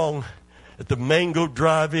song at the Mango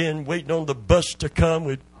Drive-In, waiting on the bus to come.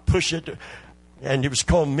 We'd push it, and it was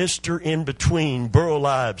called Mr. In Between. Burl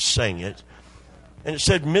Ives sang it, and it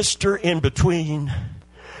said, Mr. In Between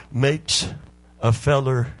makes a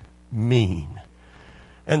feller mean.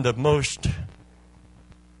 And the most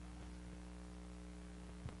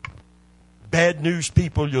bad news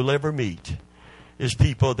people you'll ever meet is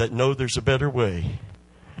people that know there's a better way,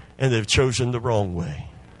 and they've chosen the wrong way.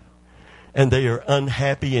 And they are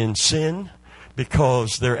unhappy in sin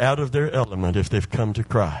because they're out of their element if they've come to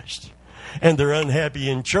Christ. And they're unhappy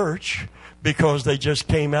in church because they just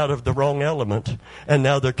came out of the wrong element, and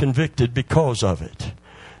now they're convicted because of it.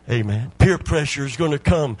 Amen. Peer pressure is going to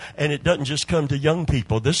come, and it doesn't just come to young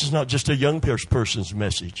people. This is not just a young person's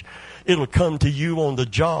message. It'll come to you on the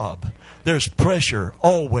job. There's pressure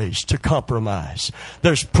always to compromise.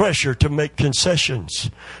 There's pressure to make concessions.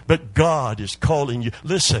 But God is calling you.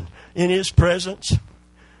 Listen, in His presence,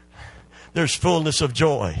 there's fullness of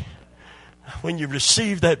joy. When you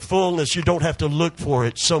receive that fullness, you don't have to look for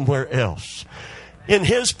it somewhere else. In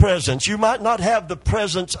His presence, you might not have the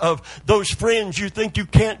presence of those friends you think you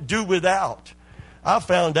can't do without. I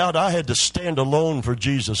found out I had to stand alone for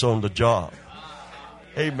Jesus on the job.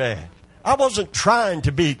 Amen. I wasn't trying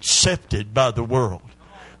to be accepted by the world.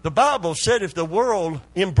 The Bible said if the world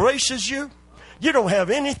embraces you, you don't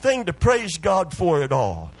have anything to praise God for at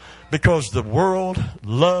all, because the world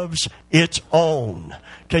loves its own.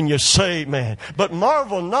 Can you say amen? But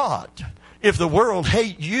marvel not if the world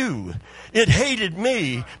hate you. It hated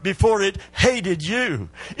me before it hated you.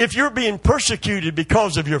 If you're being persecuted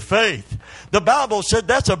because of your faith, the Bible said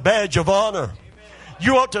that's a badge of honor.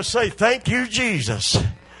 You ought to say, thank you, Jesus.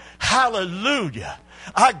 Hallelujah.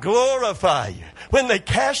 I glorify you. When they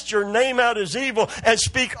cast your name out as evil and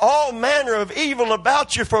speak all manner of evil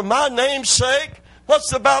about you for my name's sake, what's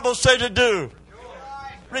the Bible say to do?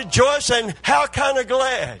 Rejoice, and how kind of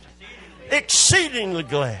glad? Exceedingly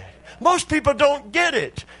glad. Most people don't get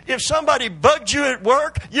it. If somebody bugs you at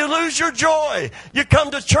work, you lose your joy. You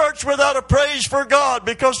come to church without a praise for God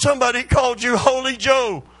because somebody called you Holy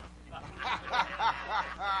Joe.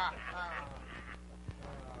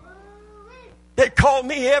 They call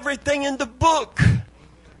me everything in the book,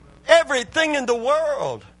 everything in the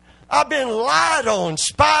world. I've been lied on,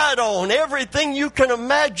 spied on, everything you can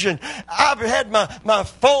imagine. I've had my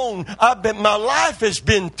phone, my life has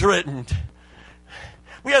been threatened.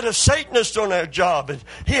 We had a Satanist on our job, and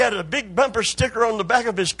he had a big bumper sticker on the back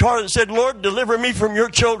of his car that said, Lord, deliver me from your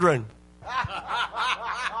children.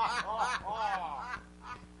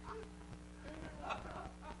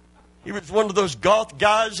 He was one of those goth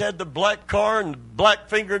guys, had the black car and black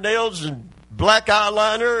fingernails and black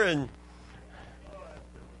eyeliner and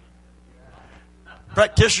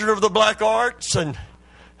practitioner of the black arts. And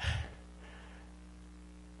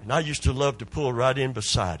I used to love to pull right in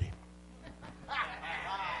beside him.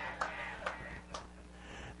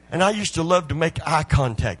 And I used to love to make eye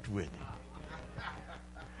contact with him.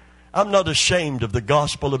 I'm not ashamed of the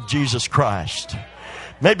gospel of Jesus Christ.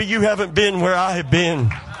 Maybe you haven't been where I have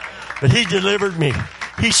been, but He delivered me.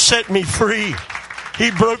 He set me free. He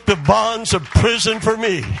broke the bonds of prison for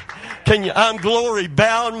me. I'm glory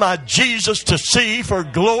bound, my Jesus to see, for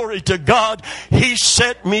glory to God. He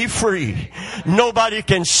set me free. Nobody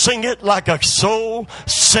can sing it like a soul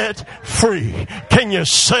set free. Can you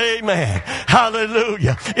say amen?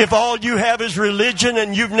 Hallelujah. If all you have is religion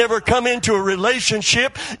and you've never come into a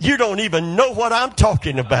relationship, you don't even know what I'm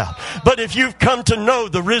talking about. But if you've come to know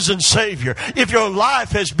the risen Savior, if your life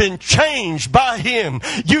has been changed by Him,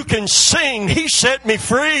 you can sing, He set me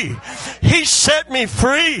free. He set me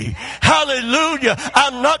free. Hallelujah.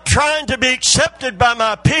 I'm not trying to be accepted by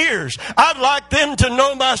my peers. I'd like them to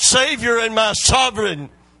know my Savior and my Sovereign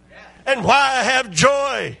and why I have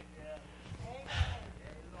joy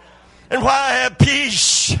and why I have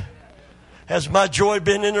peace. Has my joy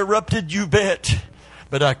been interrupted? You bet.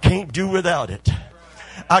 But I can't do without it.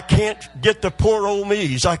 I can't get the poor old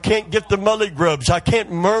me's. I can't get the mully grubs. I can't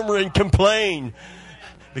murmur and complain.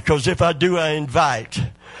 Because if I do, I invite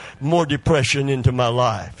more depression into my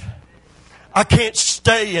life. I can't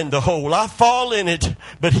stay in the hole. I fall in it,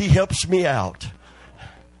 but He helps me out.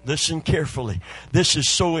 Listen carefully. This is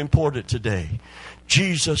so important today.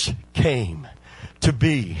 Jesus came to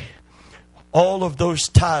be all of those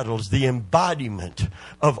titles, the embodiment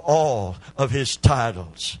of all of His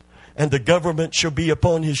titles. And the government shall be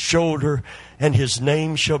upon His shoulder, and His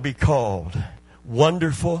name shall be called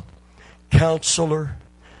Wonderful, Counselor.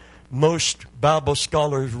 Most Bible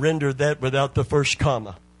scholars render that without the first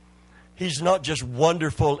comma. He's not just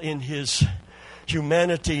wonderful in His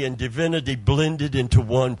humanity and divinity blended into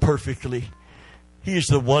one perfectly. He is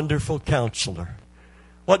the wonderful Counselor.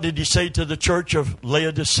 What did He say to the church of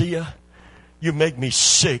Laodicea? You make me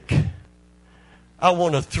sick. I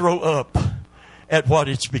want to throw up at what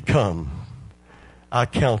it's become. I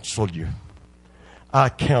counsel you. I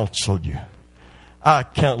counsel you.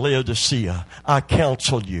 Laodicea, I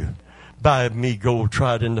counsel you. Buy of me gold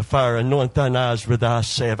tried in the fire, anoint thine eyes with eye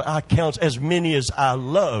salve. I counsel, as many as I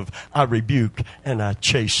love, I rebuke and I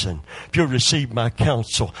chasten. If you'll receive my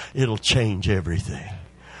counsel, it'll change everything.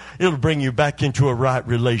 It'll bring you back into a right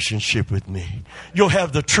relationship with me. You'll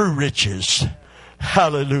have the true riches.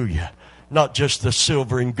 Hallelujah. Not just the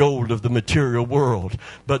silver and gold of the material world,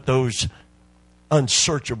 but those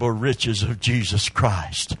unsearchable riches of Jesus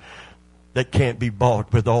Christ that can't be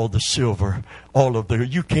bought with all the silver,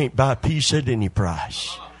 you can't buy peace at any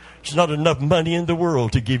price. There's not enough money in the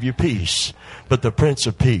world to give you peace, but the Prince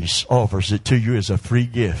of Peace offers it to you as a free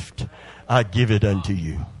gift. I give it unto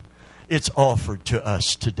you. It's offered to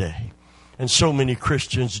us today. And so many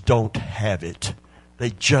Christians don't have it.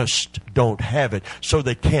 They just don't have it, so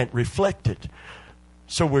they can't reflect it.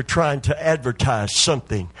 So we're trying to advertise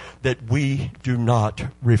something that we do not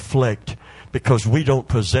reflect because we don't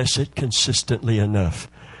possess it consistently enough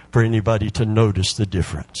for anybody to notice the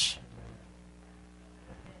difference.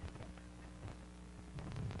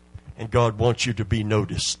 And God wants you to be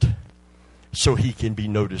noticed so He can be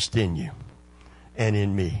noticed in you and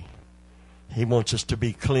in me. He wants us to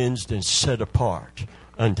be cleansed and set apart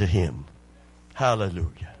unto Him.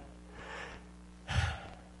 Hallelujah.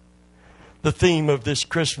 The theme of this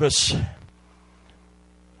Christmas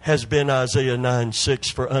has been Isaiah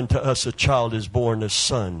 9:6, for unto us a child is born, a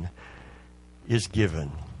son is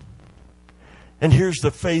given. And here's the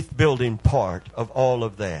faith-building part of all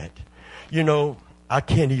of that. You know, I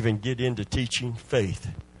can't even get into teaching faith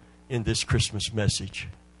in this Christmas message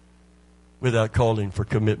without calling for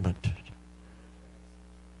commitment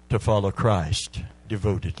to follow Christ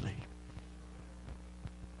devotedly.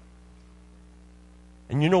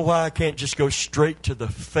 And you know why I can't just go straight to the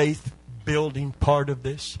faith-building part of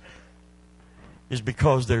this? Is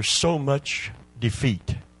because there's so much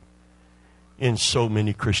defeat in so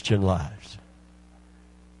many Christian lives.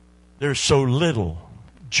 There's so little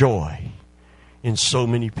joy in so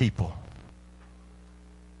many people.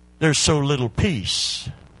 There's so little peace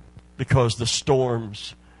because the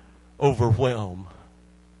storms overwhelm,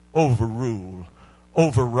 overrule,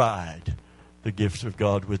 override the gifts of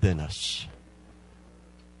God within us.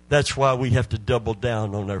 That's why we have to double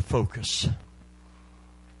down on our focus.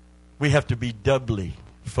 We have to be doubly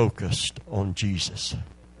focused on Jesus.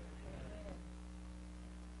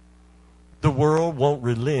 The world won't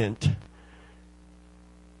relent.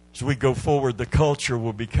 As we go forward, the culture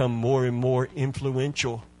will become more and more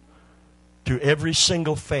influential to every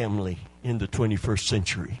single family in the 21st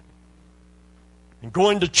century. And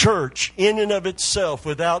going to church in and of itself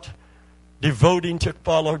without devoting to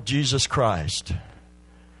follow Jesus Christ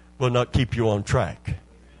will not keep you on track.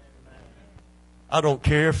 I don't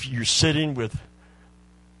care if you're sitting with,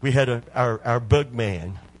 we had our bug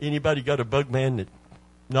man. Anybody got a bug man that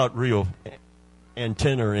not real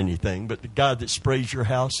antenna or anything, but the guy that sprays your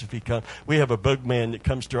house if he comes. We have a bug man that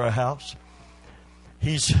comes to our house.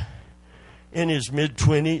 He's in his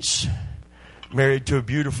mid-20s, married to a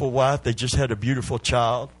beautiful wife. They just had a beautiful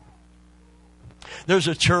child. There's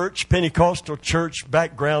a church, Pentecostal church,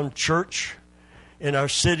 background church in our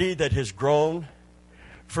city that has grown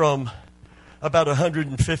from about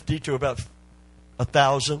 150 to about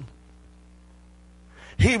 1,000.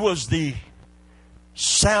 He was the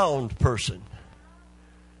sound person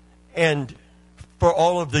and for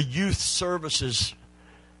all of the youth services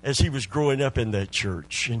as he was growing up in that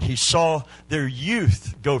church. And he saw their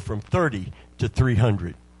youth go from 30 to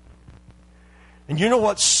 300. And you know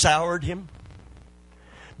what soured him?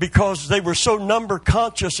 Because they were so number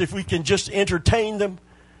conscious, if we can just entertain them,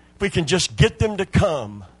 if we can just get them to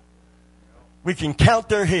come, we can count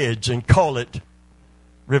their heads and call it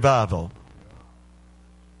revival.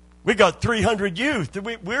 We got 300 youth.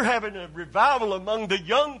 We're having a revival among the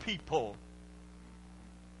young people.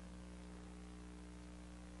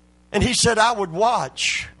 And he said, I would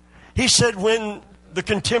watch. He said when the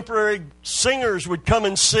contemporary singers would come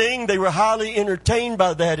and sing, they were highly entertained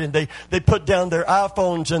by that. And they put down their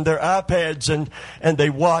iPhones and their iPads and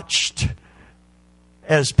they watched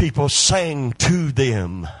as people sang to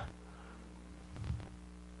them.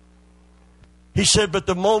 He said, but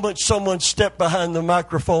the moment someone stepped behind the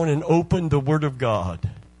microphone and opened the Word of God,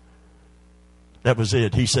 that was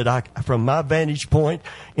it. He said, from my vantage point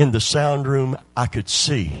in the sound room, I could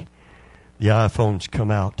see the iPhones come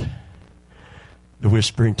out. The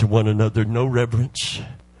whispering to one another, no reverence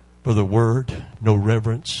for the Word, no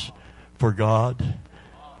reverence for God.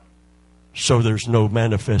 So there's no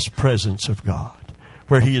manifest presence of God.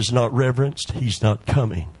 Where He is not reverenced, He's not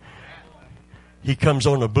coming. He comes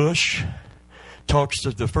on a bush, talks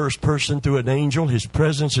to the first person through an angel. His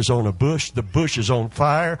presence is on a bush. The bush is on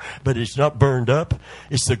fire, but it's not burned up.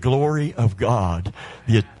 It's the glory of God,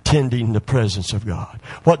 the attending the presence of God.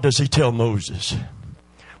 What does He tell Moses?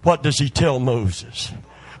 What does He tell Moses?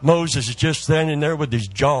 Moses is just standing there with his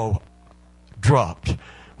jaw dropped.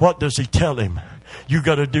 What does He tell him? You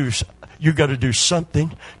got to do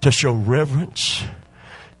something to show reverence.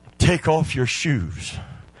 Take off your shoes,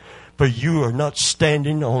 for you are not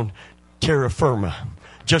standing on terra firma,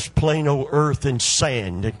 just plain old earth and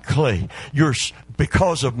sand and clay.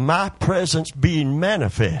 Because of my presence being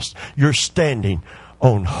manifest, you're standing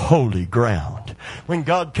on holy ground. When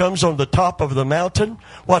God comes on the top of the mountain,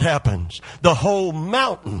 what happens? The whole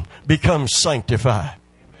mountain becomes sanctified.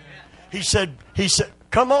 He said,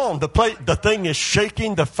 come on, the thing is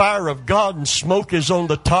shaking, the fire of God and smoke is on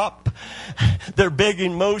the top. They're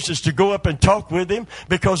begging Moses to go up and talk with him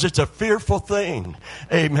because it's a fearful thing.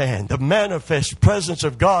 Amen. The manifest presence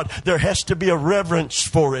of God, there has to be a reverence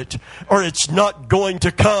for it or it's not going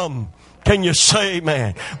to come. Can you say,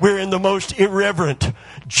 man, we're in the most irreverent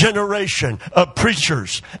generation of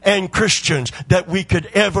preachers and Christians that we could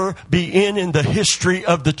ever be in the history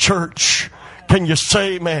of the church. Can you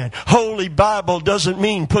say, man, Holy Bible doesn't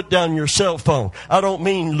mean put down your cell phone. I don't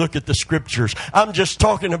mean look at the scriptures. I'm just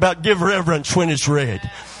talking about give reverence when it's read.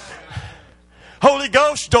 Holy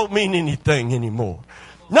Ghost don't mean anything anymore.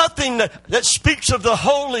 Nothing that speaks of the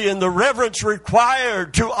holy and the reverence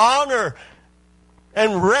required to honor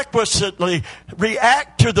and requisitely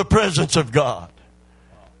react to the presence of God.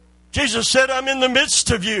 Jesus said, I'm in the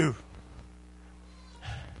midst of you.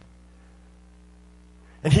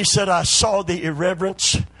 And He said, I saw the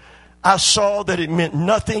irreverence. I saw that it meant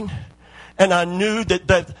nothing. And I knew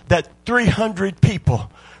that 300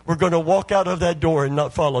 people were going to walk out of that door and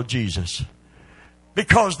not follow Jesus.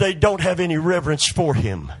 Because they don't have any reverence for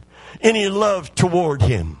Him. Any love toward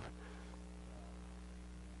Him.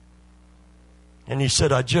 And He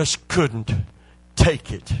said, I just couldn't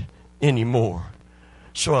take it anymore.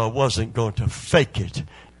 So I wasn't going to fake it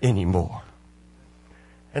anymore.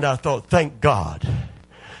 And I thought, thank God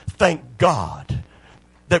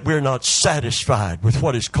that we're not satisfied with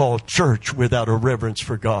what is called church without a reverence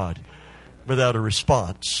for God, without a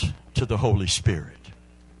response to the Holy Spirit.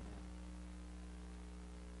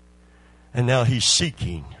 And now He's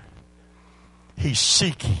seeking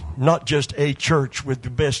not just a church with the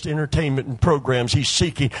best entertainment and programs. He's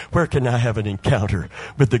seeking, where can I have an encounter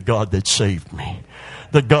with the God that saved me?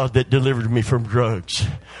 The God that delivered me from drugs.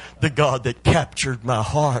 The God that captured my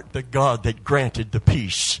heart. The God that granted the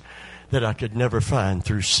peace that I could never find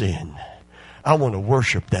through sin. I want to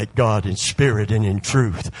worship that God in spirit and in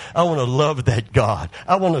truth. I want to love that God.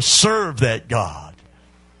 I want to serve that God.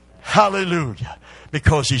 Hallelujah.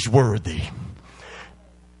 Because He's worthy.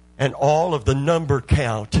 And all of the number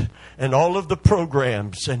count and all of the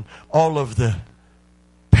programs and all of the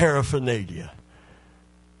paraphernalia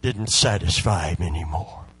didn't satisfy him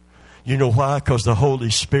anymore. You know why? Because the Holy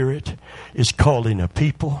Spirit is calling a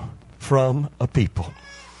people from a people.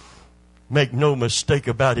 Make no mistake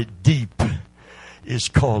about it, deep is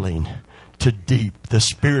calling to deep. The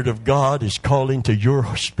Spirit of God is calling to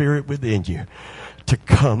your spirit within you to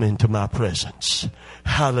come into my presence.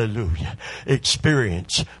 Hallelujah.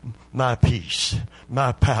 Experience my peace,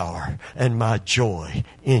 my power, and my joy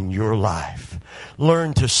in your life.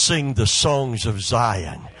 Learn to sing the songs of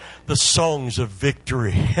Zion, the songs of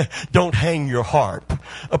victory. Don't hang your harp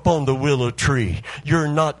upon the willow tree. You're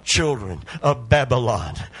not children of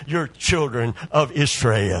Babylon. You're children of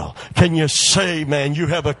Israel. Can you say, man, you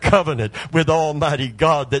have a covenant with Almighty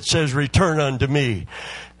God that says, return unto me.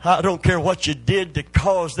 I don't care what you did to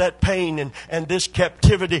cause that pain and this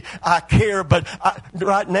captivity. I care, but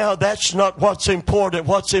right now that's not what's important.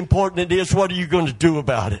 What's important is, what are you going to do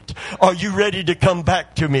about it? Are you ready to come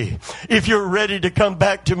back to me? If you're ready to come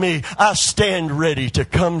back to me, I stand ready to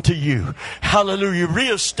come to you. Hallelujah.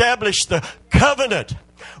 Reestablish the covenant.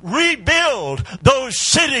 Rebuild those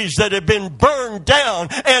cities that have been burned down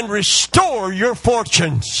and restore your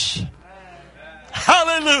fortunes.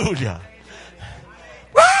 Hallelujah.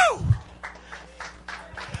 Woo!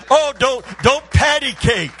 Oh, don't patty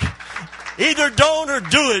cake. Either don't or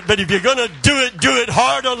do it. But if you're going to do it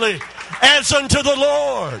heartily as unto the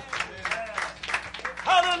Lord.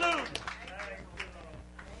 Hallelujah.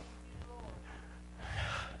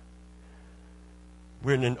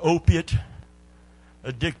 We're in an opiate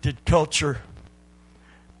addicted culture.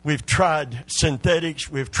 We've tried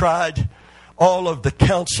synthetics. We've tried all of the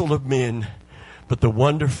counsel of men. But the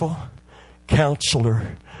wonderful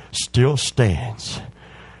Counselor still stands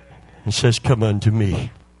and says, come unto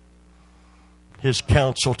me. His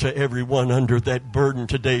counsel to everyone under that burden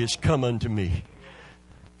today is, come unto me.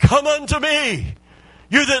 Come unto me,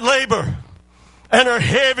 you that labor and are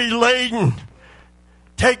heavy laden.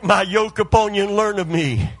 Take my yoke upon you and learn of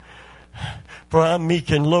me. For I'm meek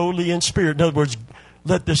and lowly in spirit. In other words,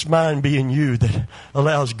 let this mind be in you that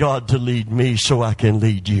allows God to lead me so I can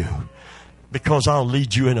lead you. Because I'll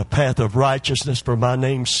lead you in a path of righteousness for my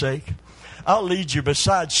name's sake. I'll lead you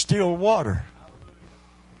beside still water.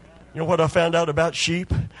 You know what I found out about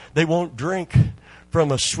sheep? They won't drink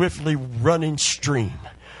from a swiftly running stream,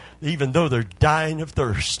 even though they're dying of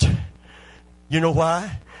thirst. You know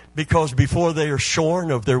why? Because before they are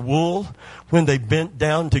shorn of their wool, when they bent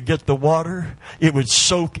down to get the water, it would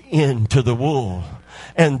soak into the wool,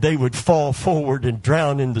 and they would fall forward and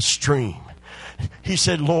drown in the stream. He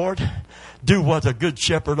said, Lord, do what a good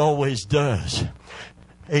shepherd always does.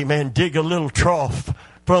 Amen. Dig a little trough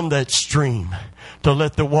from that stream to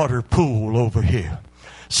let the water pool over here.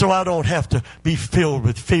 So I don't have to be filled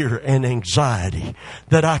with fear and anxiety,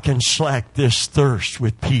 that I can slack this thirst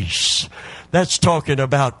with peace. That's talking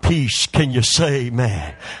about peace. Can you say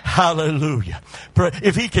amen? Hallelujah.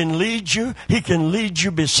 If he can lead you, he can lead you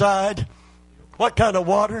beside what kind of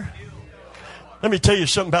water? Let me tell you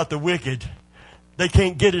something about the wicked. They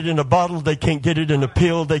can't get it in a bottle. They can't get it in a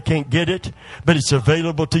pill. They can't get it. But it's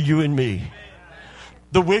available to you and me.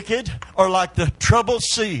 The wicked are like the troubled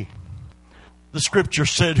sea. The scripture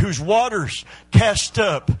said, whose waters cast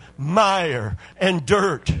up mire and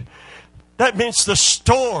dirt. That means the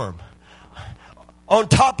storm on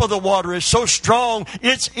top of the water is so strong,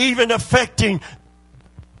 it's even affecting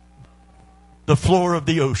the floor of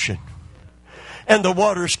the ocean. And the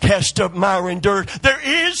waters cast up mire and dirt. There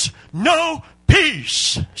is no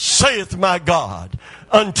peace, saith my God,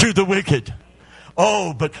 unto the wicked.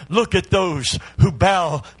 Oh, but look at those who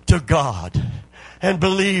bow to God and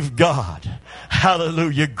believe God.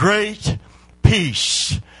 Hallelujah. Great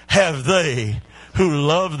peace have they who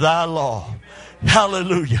love thy law.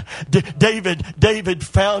 Hallelujah. David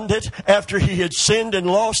found it after he had sinned and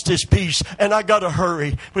lost his peace. And I got to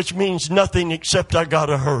hurry, which means nothing except I got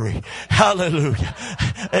to hurry. Hallelujah.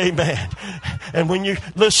 Amen. And when you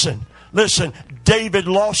listen, David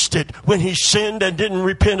lost it when he sinned and didn't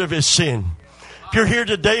repent of his sin. If you're here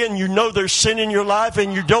today and you know there's sin in your life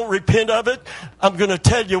and you don't repent of it, I'm going to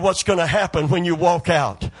tell you what's going to happen when you walk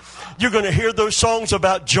out. You're going to hear those songs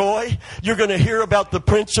about joy. You're going to hear about the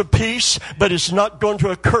Prince of Peace, but it's not going to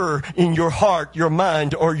occur in your heart, your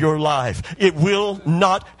mind, or your life. It will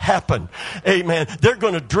not happen. Amen. They're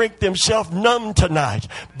going to drink themselves numb tonight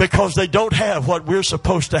because they don't have what we're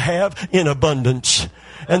supposed to have in abundance.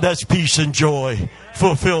 And that's peace and joy,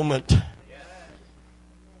 fulfillment.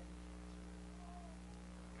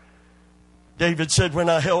 David said, when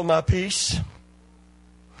I held my peace,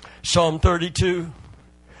 Psalm 32,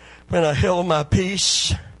 when I held my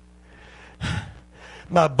peace,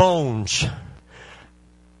 my bones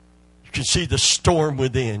You can see the storm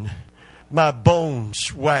within. My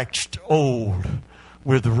bones waxed old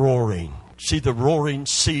with roaring. See the roaring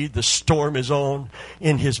sea, the storm is on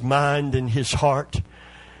in his mind and his heart.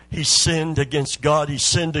 He sinned against God. He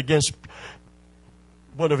sinned against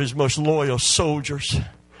one of his most loyal soldiers.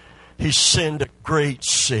 He sinned a great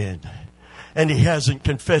sin. And he hasn't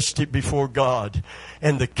confessed it before God.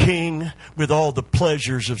 And the king, with all the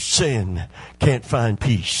pleasures of sin, can't find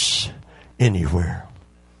peace anywhere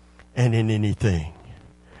and in anything.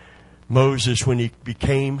 Moses, when he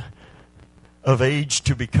became of age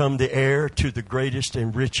to become the heir to the greatest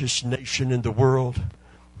and richest nation in the world,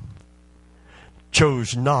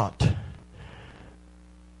 chose not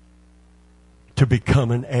to become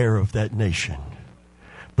an heir of that nation,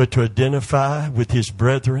 but to identify with his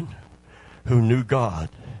brethren who knew God.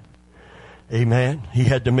 Amen. He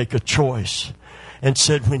had to make a choice, and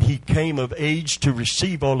said when he came of age to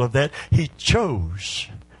receive all of that, he chose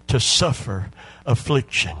to suffer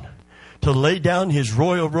affliction, to lay down his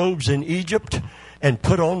royal robes in Egypt and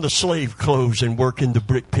put on the slave clothes and work in the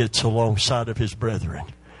brick pits alongside of his brethren,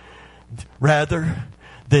 rather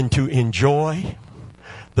than to enjoy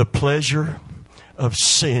the pleasure of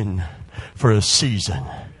sin for a season.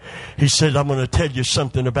 He said, I'm going to tell you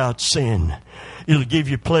something about sin. It'll give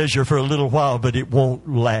you pleasure for a little while, but it won't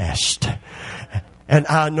last. And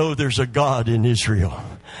I know there's a God in Israel.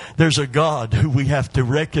 There's a God who we have to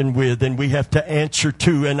reckon with and we have to answer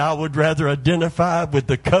to. And I would rather identify with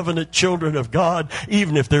the covenant children of God,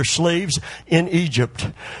 even if they're slaves in Egypt,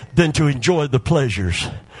 than to enjoy the pleasures,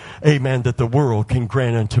 amen, that the world can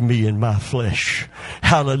grant unto me in my flesh.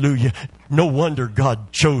 Hallelujah. No wonder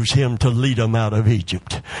God chose him to lead them out of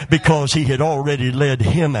Egypt, because he had already led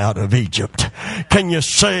him out of Egypt. Can you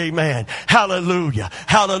say, man, hallelujah,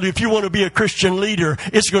 hallelujah. If you want to be a Christian leader,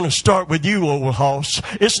 it's going to start with you, old house.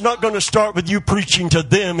 It's not going to start with you preaching to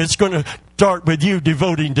them. It's going to start with you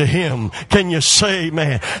devoting to him. Can you say,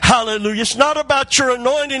 man, hallelujah. It's not about your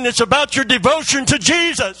anointing. It's about your devotion to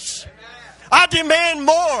Jesus. I demand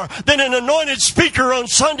more than an anointed speaker on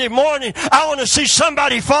Sunday morning. I want to see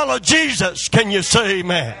somebody follow Jesus. Can you say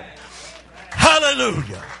amen?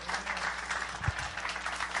 Hallelujah.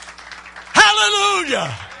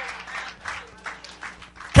 Hallelujah.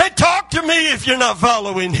 Can't talk to me if you're not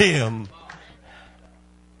following him.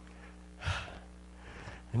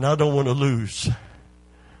 And I don't want to lose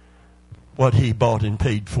what he bought and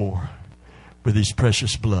paid for with his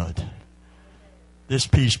precious blood. This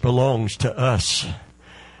piece belongs to us.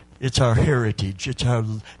 It's our heritage.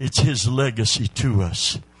 It's his legacy to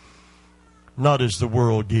us. Not as the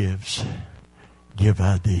world gives, give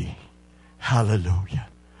I thee. Hallelujah.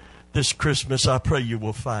 This Christmas, I pray you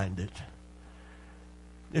will find it.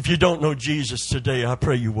 If you don't know Jesus today, I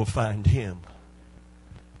pray you will find him.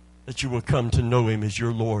 That you will come to know him as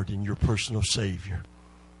your Lord and your personal Savior.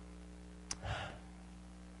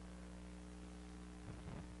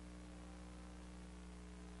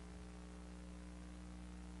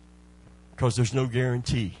 Because there's no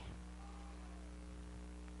guarantee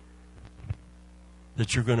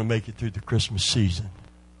that you're going to make it through the Christmas season.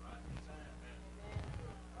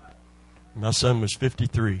 My son was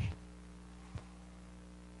 53.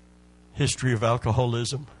 History of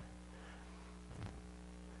alcoholism.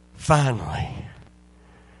 Finally,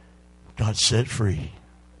 got set free.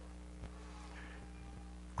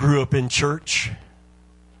 Grew up in church.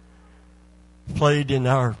 Played in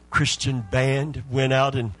our Christian band. Went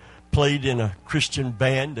out and played in a Christian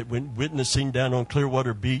band that went witnessing down on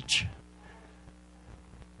Clearwater Beach.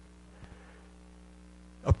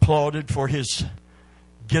 Applauded for his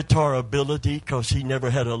guitar ability, because he never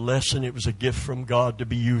had a lesson. It was a gift from God to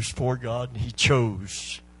be used for God. And he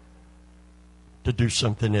chose to do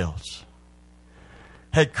something else.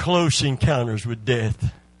 Had close encounters with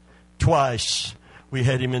death. Twice we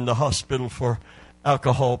had him in the hospital for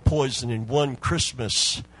alcohol poisoning. One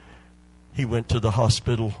Christmas, he went to the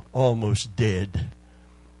hospital almost dead.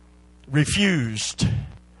 Refused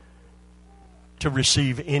to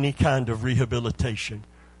receive any kind of rehabilitation.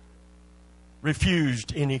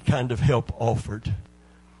 Refused any kind of help offered.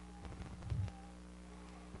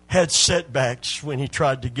 Had setbacks when he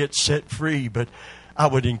tried to get set free, but I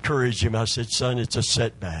would encourage him. I said, son, it's a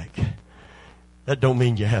setback. That don't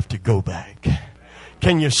mean you have to go back.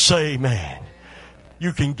 Can you say, man,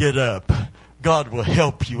 you can get up. God will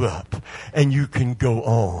help you up and you can go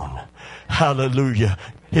on. Hallelujah.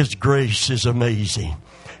 His grace is amazing.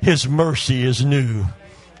 His mercy is new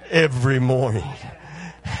every morning.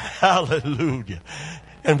 Hallelujah.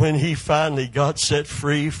 And when he finally got set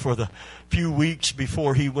free for the few weeks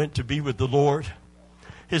before he went to be with the Lord,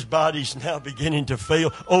 his body's now beginning to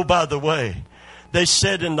fail. Oh, by the way, They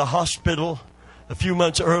said in the hospital a few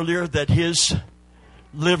months earlier that his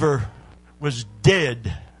liver was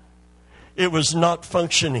dead. It was not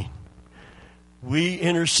functioning. We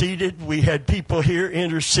interceded. We had people here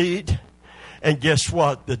intercede. And guess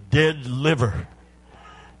what? The dead liver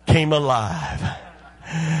came alive.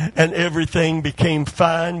 And everything became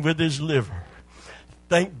fine with his liver.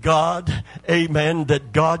 Thank God, amen,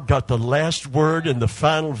 that God got the last word and the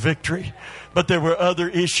final victory. But there were other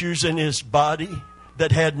issues in his body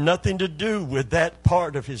that had nothing to do with that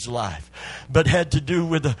part of his life, but had to do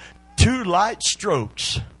with 2 light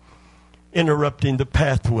strokes interrupting the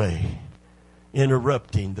pathway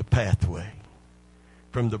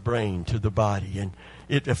from the brain to the body. And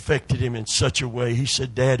it affected him in such a way. He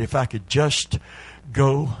said, Dad, if I could just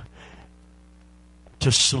go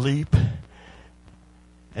to sleep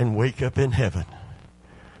and wake up in heaven.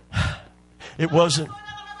 It wasn't.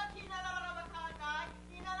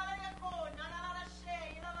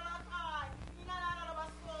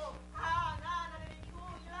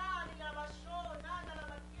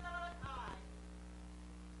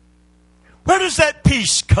 Where does that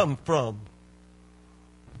peace come from?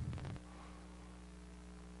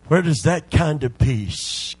 Where does that kind of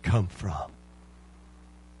peace come from?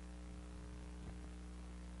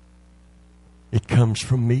 It comes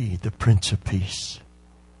from me, the Prince of Peace.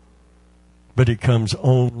 But it comes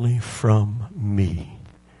only from me.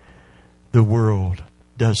 The world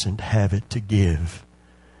doesn't have it to give,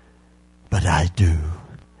 but I do,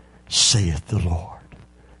 saith the Lord.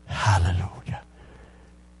 Hallelujah.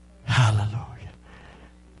 Hallelujah.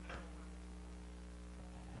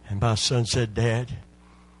 And my son said, Dad,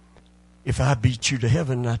 if I beat you to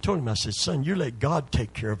heaven, and I told him, I said, son, you let God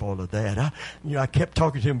take care of all of that. I kept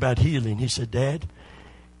talking to him about healing. He said, Dad,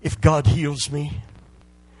 if God heals me,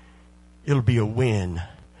 it'll be a win.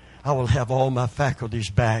 I will have all my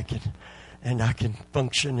faculties back and I can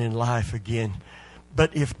function in life again.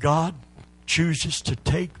 But if God chooses to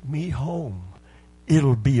take me home,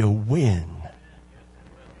 it'll be a win.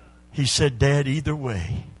 He said, Dad, either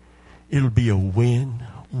way, it'll be a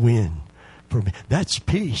win-win for me. That's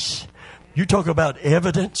peace. You talk about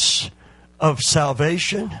evidence of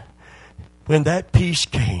salvation. When that peace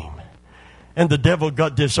came, and the devil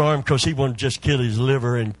got disarmed because he wanted to just kill his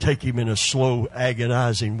liver and take him in a slow,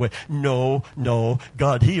 agonizing way. No.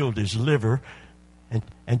 God healed his liver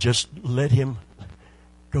and just let him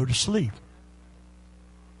go to sleep.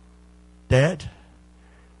 Dad,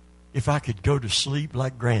 if I could go to sleep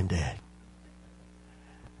like Granddad,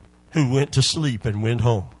 who went to sleep and went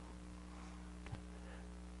home,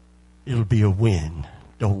 it'll be a win.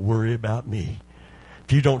 Don't worry about me.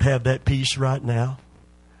 If you don't have that peace right now,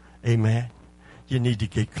 amen, you need to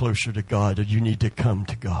get closer to God, or you need to come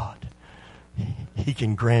to God. He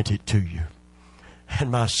can grant it to you.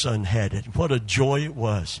 And my son had it. What a joy it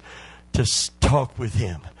was to talk with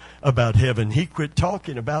him about heaven. He quit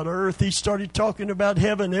talking about earth. He started talking about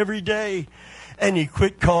heaven every day. And he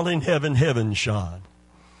quit calling heaven, heaven, Sean.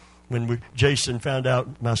 When Jason found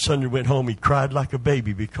out my son went home, he cried like a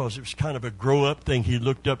baby because it was kind of a grow-up thing. He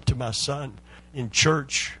looked up to my son in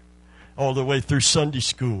church all the way through Sunday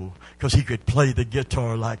school because he could play the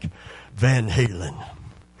guitar like Van Halen,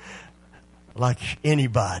 like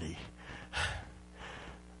anybody.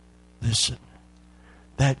 Listen,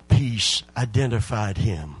 that peace identified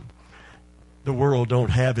him. The world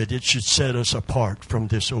don't have it. It should set us apart from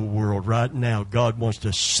this old world. Right now, God wants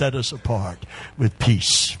to set us apart with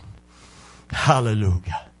peace.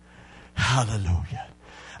 Hallelujah. Hallelujah.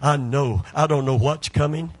 I don't know what's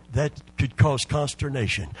coming. That could cause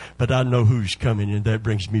consternation. But I know who's coming, and that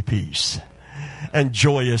brings me peace and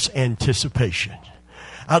joyous anticipation.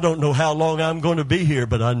 I don't know how long I'm going to be here,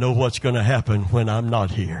 but I know what's going to happen when I'm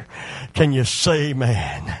not here. Can you say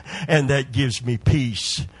amen? And that gives me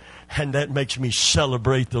peace. And that makes me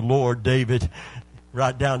celebrate the Lord, David,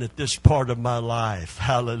 right down at this part of my life.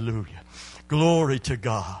 Hallelujah. Glory to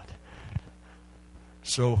God.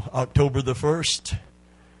 So October the 1st,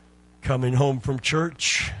 coming home from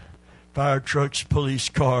church, fire trucks, police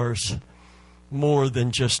cars, more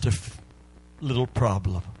than just a little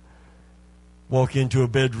problem. Walk into a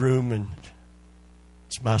bedroom and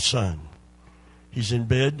it's my son. He's in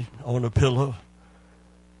bed on a pillow,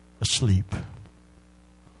 asleep.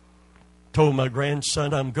 Told my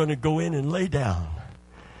grandson I'm going to go in and lay down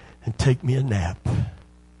and take me a nap.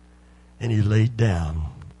 And he laid down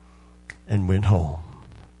and went home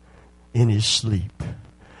in his sleep.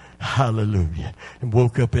 Hallelujah. And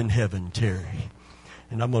woke up in heaven, Terry.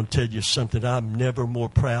 And I'm going to tell you something. I'm never more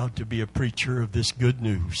proud to be a preacher of this good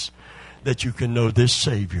news, that you can know this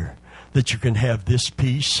Savior, that you can have this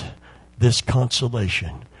peace, this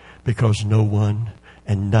consolation, Because no one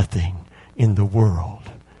and nothing in the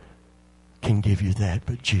world can give you that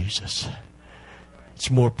but Jesus. It's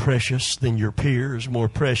more precious than your peers, more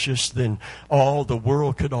precious than all the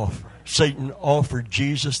world could offer. Satan offered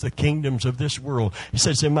Jesus the kingdoms of this world. He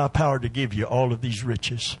says, it's in my power to give you all of these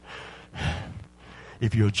riches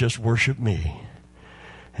if you'll just worship me.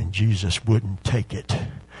 And Jesus wouldn't take it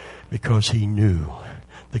because he knew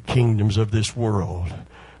the kingdoms of this world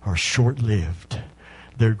are short-lived.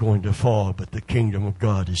 They're going to fall, but the kingdom of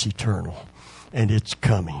God is eternal. And it's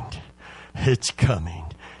coming. It's coming.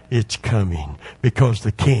 It's coming because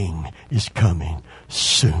the King is coming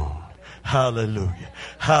soon. Hallelujah.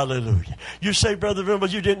 Hallelujah. You say, Brother Vilma,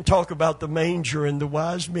 you didn't talk about the manger and the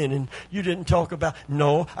wise men, and you didn't talk about...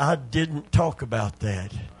 No, I didn't talk about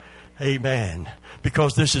that. Amen.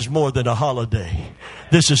 Because this is more than a holiday.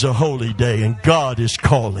 This is a holy day, and God is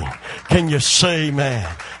calling. Can you say amen?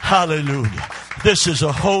 Hallelujah. This is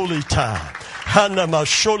a holy time.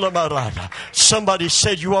 Somebody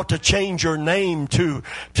said you ought to change your name to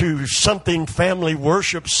something Family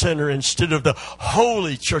Worship Center instead of the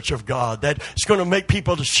Holy Church of God. That's going to make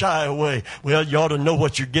people to shy away. Well, you ought to know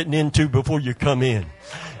what you're getting into before you come in.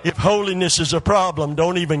 If holiness is a problem,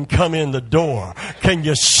 don't even come in the door. Can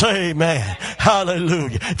you say amen?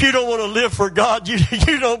 Hallelujah. If you don't want to live for God, you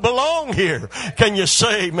don't belong here. Can you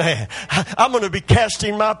say amen? I'm going to be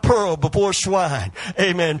casting my pearl before swine.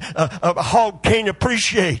 Amen. A hog can't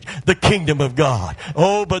appreciate the kingdom of God.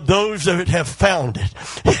 Oh, but those that have found it,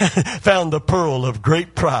 found the pearl of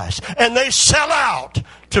great price. And they sell out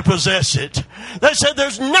to possess it. They said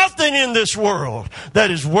there's nothing in this world that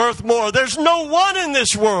is worth more. There's no one in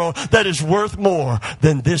this world that is worth more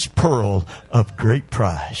than this pearl of great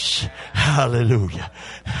price. Hallelujah.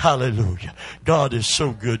 Hallelujah. God is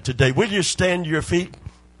so good today. Will you stand to your feet?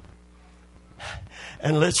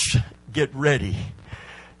 And let's get ready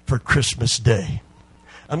for Christmas Day.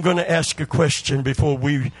 I'm going to ask a question before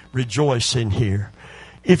we rejoice in here.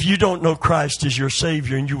 If you don't know Christ as your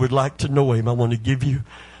Savior and you would like to know Him, I want to give you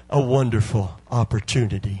a wonderful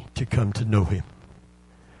opportunity to come to know Him.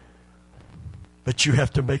 But you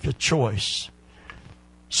have to make a choice.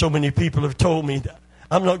 So many people have told me that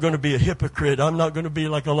I'm not going to be a hypocrite. I'm not going to be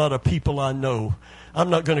like a lot of people I know.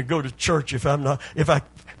 I'm not going to go to church if I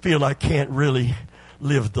feel I can't really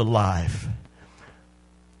live the life.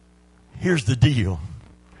 Here's the deal.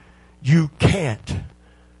 You can't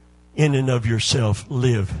in and of yourself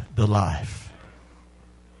live the life.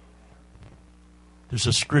 There's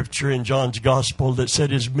a scripture in John's Gospel that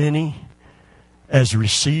said, as many as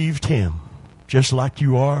received Him, just like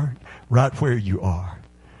you are, right where you are,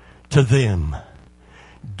 to them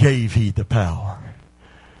gave He the power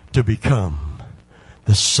to become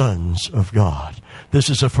the sons of God. This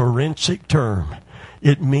is a forensic term.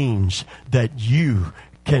 It means that you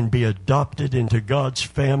can be adopted into God's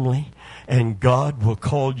family, and God will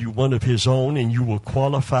call you one of His own, and you will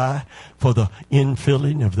qualify for the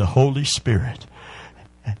infilling of the Holy Spirit.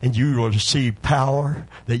 And you will receive power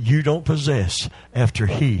that you don't possess after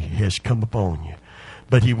He has come upon you.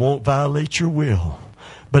 But He won't violate your will.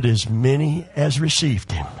 But as many as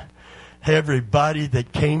received Him, everybody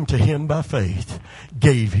that came to Him by faith,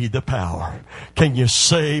 gave He the power. Can you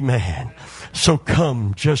say amen? So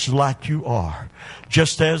come just like you are,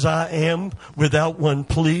 just as I am, without one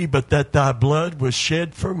plea, but that Thy blood was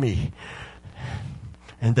shed for me,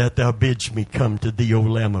 and that Thou bidst me come to Thee, O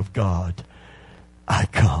Lamb of God. I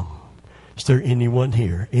come. Is there anyone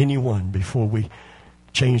here, anyone, before we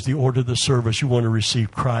change the order of the service, you want to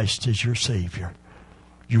receive Christ as your Savior?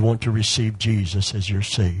 You want to receive Jesus as your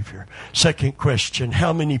Savior? Second question,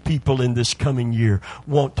 how many people in this coming year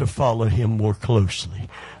want to follow Him more closely?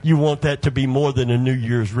 You want that to be more than a New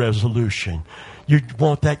Year's resolution. You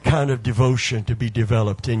want that kind of devotion to be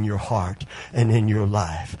developed in your heart and in your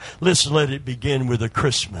life. Let's let it begin with a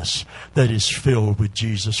Christmas that is filled with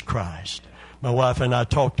Jesus Christ. My wife and I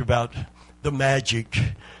talked about the magic.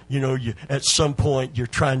 You know, at some point you're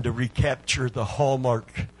trying to recapture the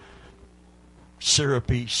hallmark,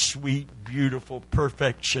 syrupy, sweet, beautiful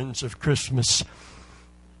perfections of Christmas.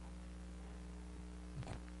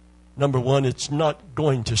 Number one, it's not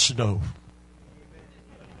going to snow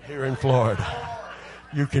here in Florida.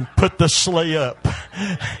 You can put the sleigh up.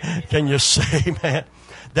 Can you say, man?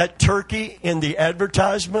 That turkey in the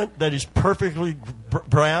advertisement that is perfectly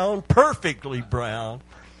brown,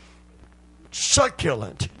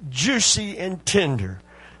 succulent, juicy, and tender,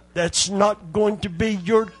 that's not going to be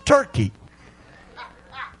your turkey.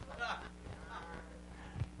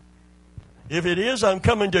 If it is, I'm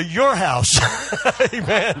coming to your house,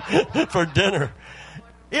 amen, for dinner.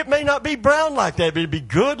 It may not be brown like that, but it'd be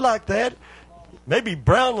good like that. maybe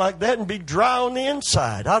brown like that and be dry on the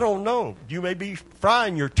inside. I don't know. You may be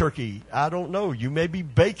frying your turkey. I don't know. You may be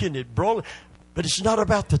baking it, broiling. But it's not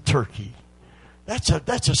about the turkey. That's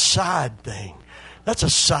a side thing. That's a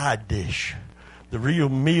side dish. The real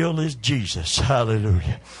meal is Jesus.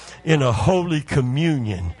 Hallelujah. In a holy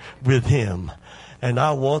communion with Him. And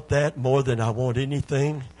I want that more than I want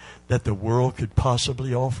anything that the world could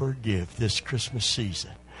possibly offer or give this Christmas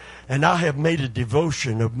season. And I have made a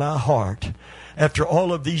devotion of my heart. After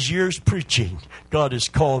all of these years preaching, God has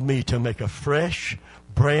called me to make a fresh,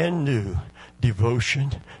 brand new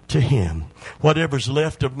devotion to Him. Whatever's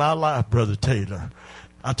left of my life, Brother Taylor.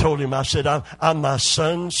 I told him, I said, I'm my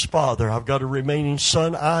son's father. I've got a remaining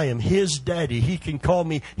son. I am his daddy. He can call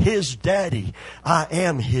me his daddy. I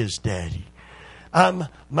am his daddy. I'm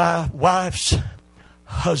my wife's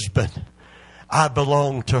husband. I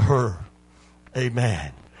belong to her.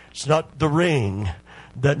 Amen. It's not the ring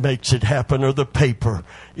that makes it happen or the paper.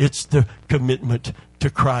 It's the commitment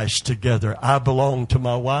to Christ together. I belong to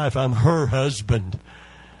my wife. I'm her husband.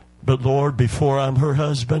 But Lord, before I'm her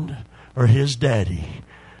husband or his daddy,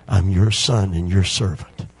 I'm your son and your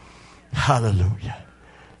servant. Hallelujah.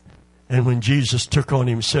 And when Jesus took on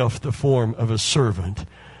Himself the form of a servant,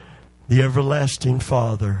 the everlasting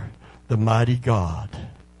Father, the mighty God,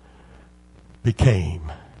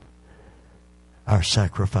 became our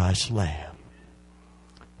sacrifice lamb.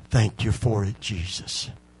 Thank you for it, Jesus.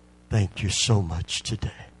 Thank you so much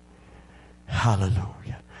today.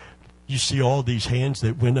 Hallelujah. You see all these hands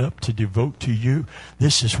that went up to devote to you?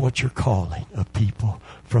 This is what you're calling a people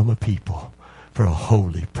from a people for a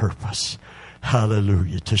holy purpose.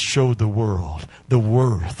 Hallelujah. To show the world the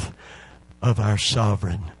worth of our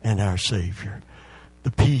sovereign and our Savior.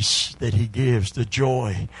 The peace that He gives, the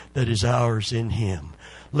joy that is ours in Him.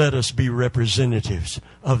 Let us be representatives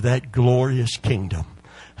of that glorious kingdom.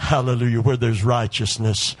 Hallelujah. Where there's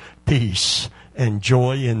righteousness, peace, and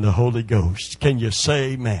joy in the Holy Ghost. Can you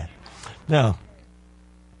say amen? Now,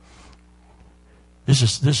 this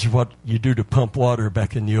is what you do to pump water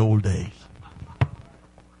back in the old days.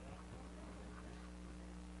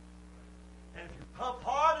 And if you pump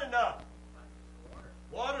hard enough,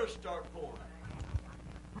 water start pouring.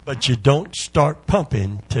 But you don't start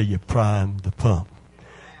pumping till you prime the pump.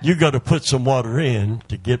 You got to put some water in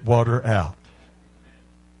to get water out.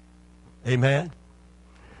 Amen.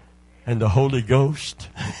 And the Holy Ghost,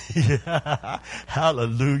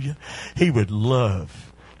 hallelujah, He would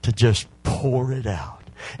love to just pour it out.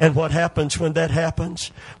 And what happens when that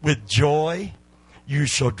happens? With joy, you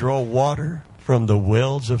shall draw water from the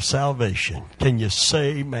wells of salvation. Can you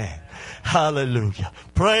say amen? Hallelujah.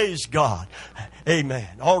 Praise God. Amen.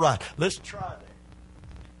 All right, let's try that.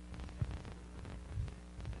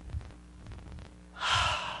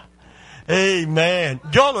 Amen.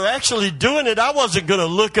 Y'all are actually doing it. I wasn't going to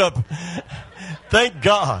look up. Thank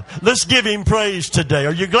God. Let's give Him praise today.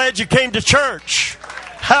 Are you glad you came to church?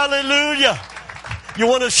 Hallelujah. You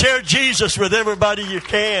want to share Jesus with everybody you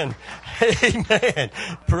can. Amen.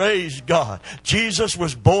 Praise God. Jesus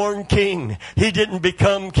was born king. He didn't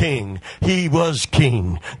become king. He was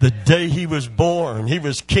king. The day He was born, He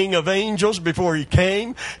was King of angels before He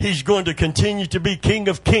came. He's going to continue to be King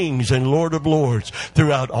of kings and Lord of lords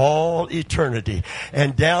throughout all eternity.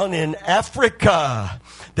 And down in Africa,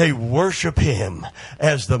 they worship Him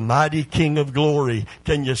as the mighty King of glory.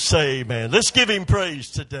 Can you say amen? Let's give Him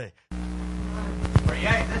praise today.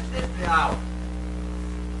 Yea, this is the hour.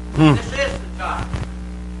 This is the time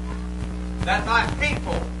that my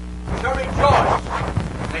people shall rejoice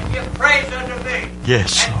and give praise unto me.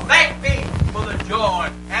 Yes. And thank me for the joy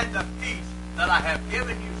and the peace that I have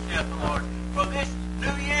given you, saith the Lord. For this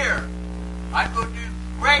new year, I'm going to do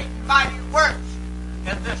great and mighty works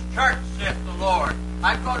in this church, saith the Lord.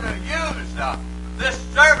 I'm going to use this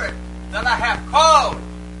servant that I have called.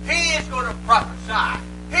 He is going to prophesy.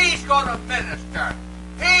 He's going to minister.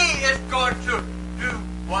 He is going to do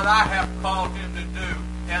what I have called him to do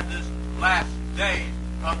in this last days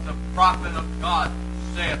of the prophet of God,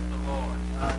 saith the